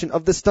next edition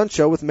of The Stunt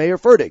Show with Meir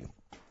Ferdig.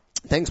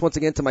 Thanks once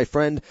again to my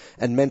friend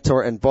and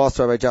mentor and boss,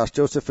 Rabbi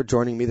Joseph, for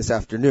joining me this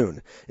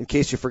afternoon. In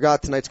case you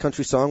forgot, tonight's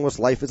country song was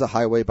Life is a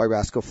Highway by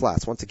Rascal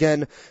Flatts. Once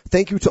again,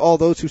 thank you to all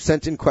those who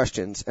sent in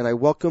questions, and I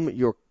welcome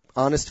your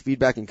honest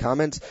feedback and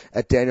comments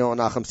at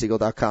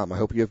daniel@nachumsegal.com. I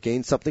hope you have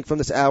gained something from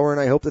this hour, and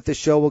I hope that this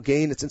show will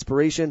gain its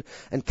inspiration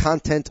and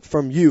content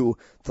from you,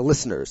 the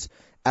listeners.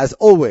 As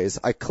always,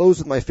 I close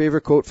with my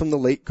favorite quote from the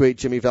late, great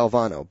Jimmy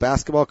Valvano,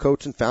 basketball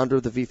coach and founder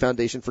of the V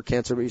Foundation for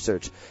Cancer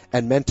Research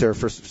and mentor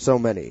for so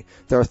many.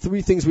 There are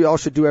 3 things we all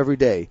should do every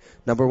day.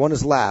 Number 1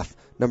 is laugh.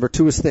 Number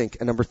 2 is think.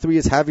 And number 3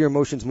 is have your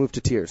emotions move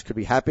to tears. Could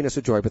be happiness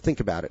or joy, but think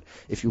about it.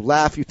 If you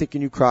laugh, you think,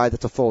 and you cry,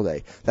 that's a full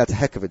day. That's a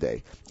heck of a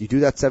day. You do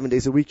that 7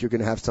 days a week, you're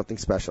going to have something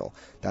special.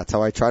 That's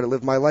how I try to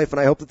live my life, and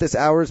I hope that this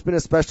hour has been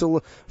as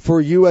special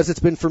for you as it's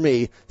been for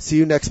me. See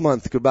you next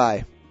month.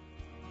 Goodbye.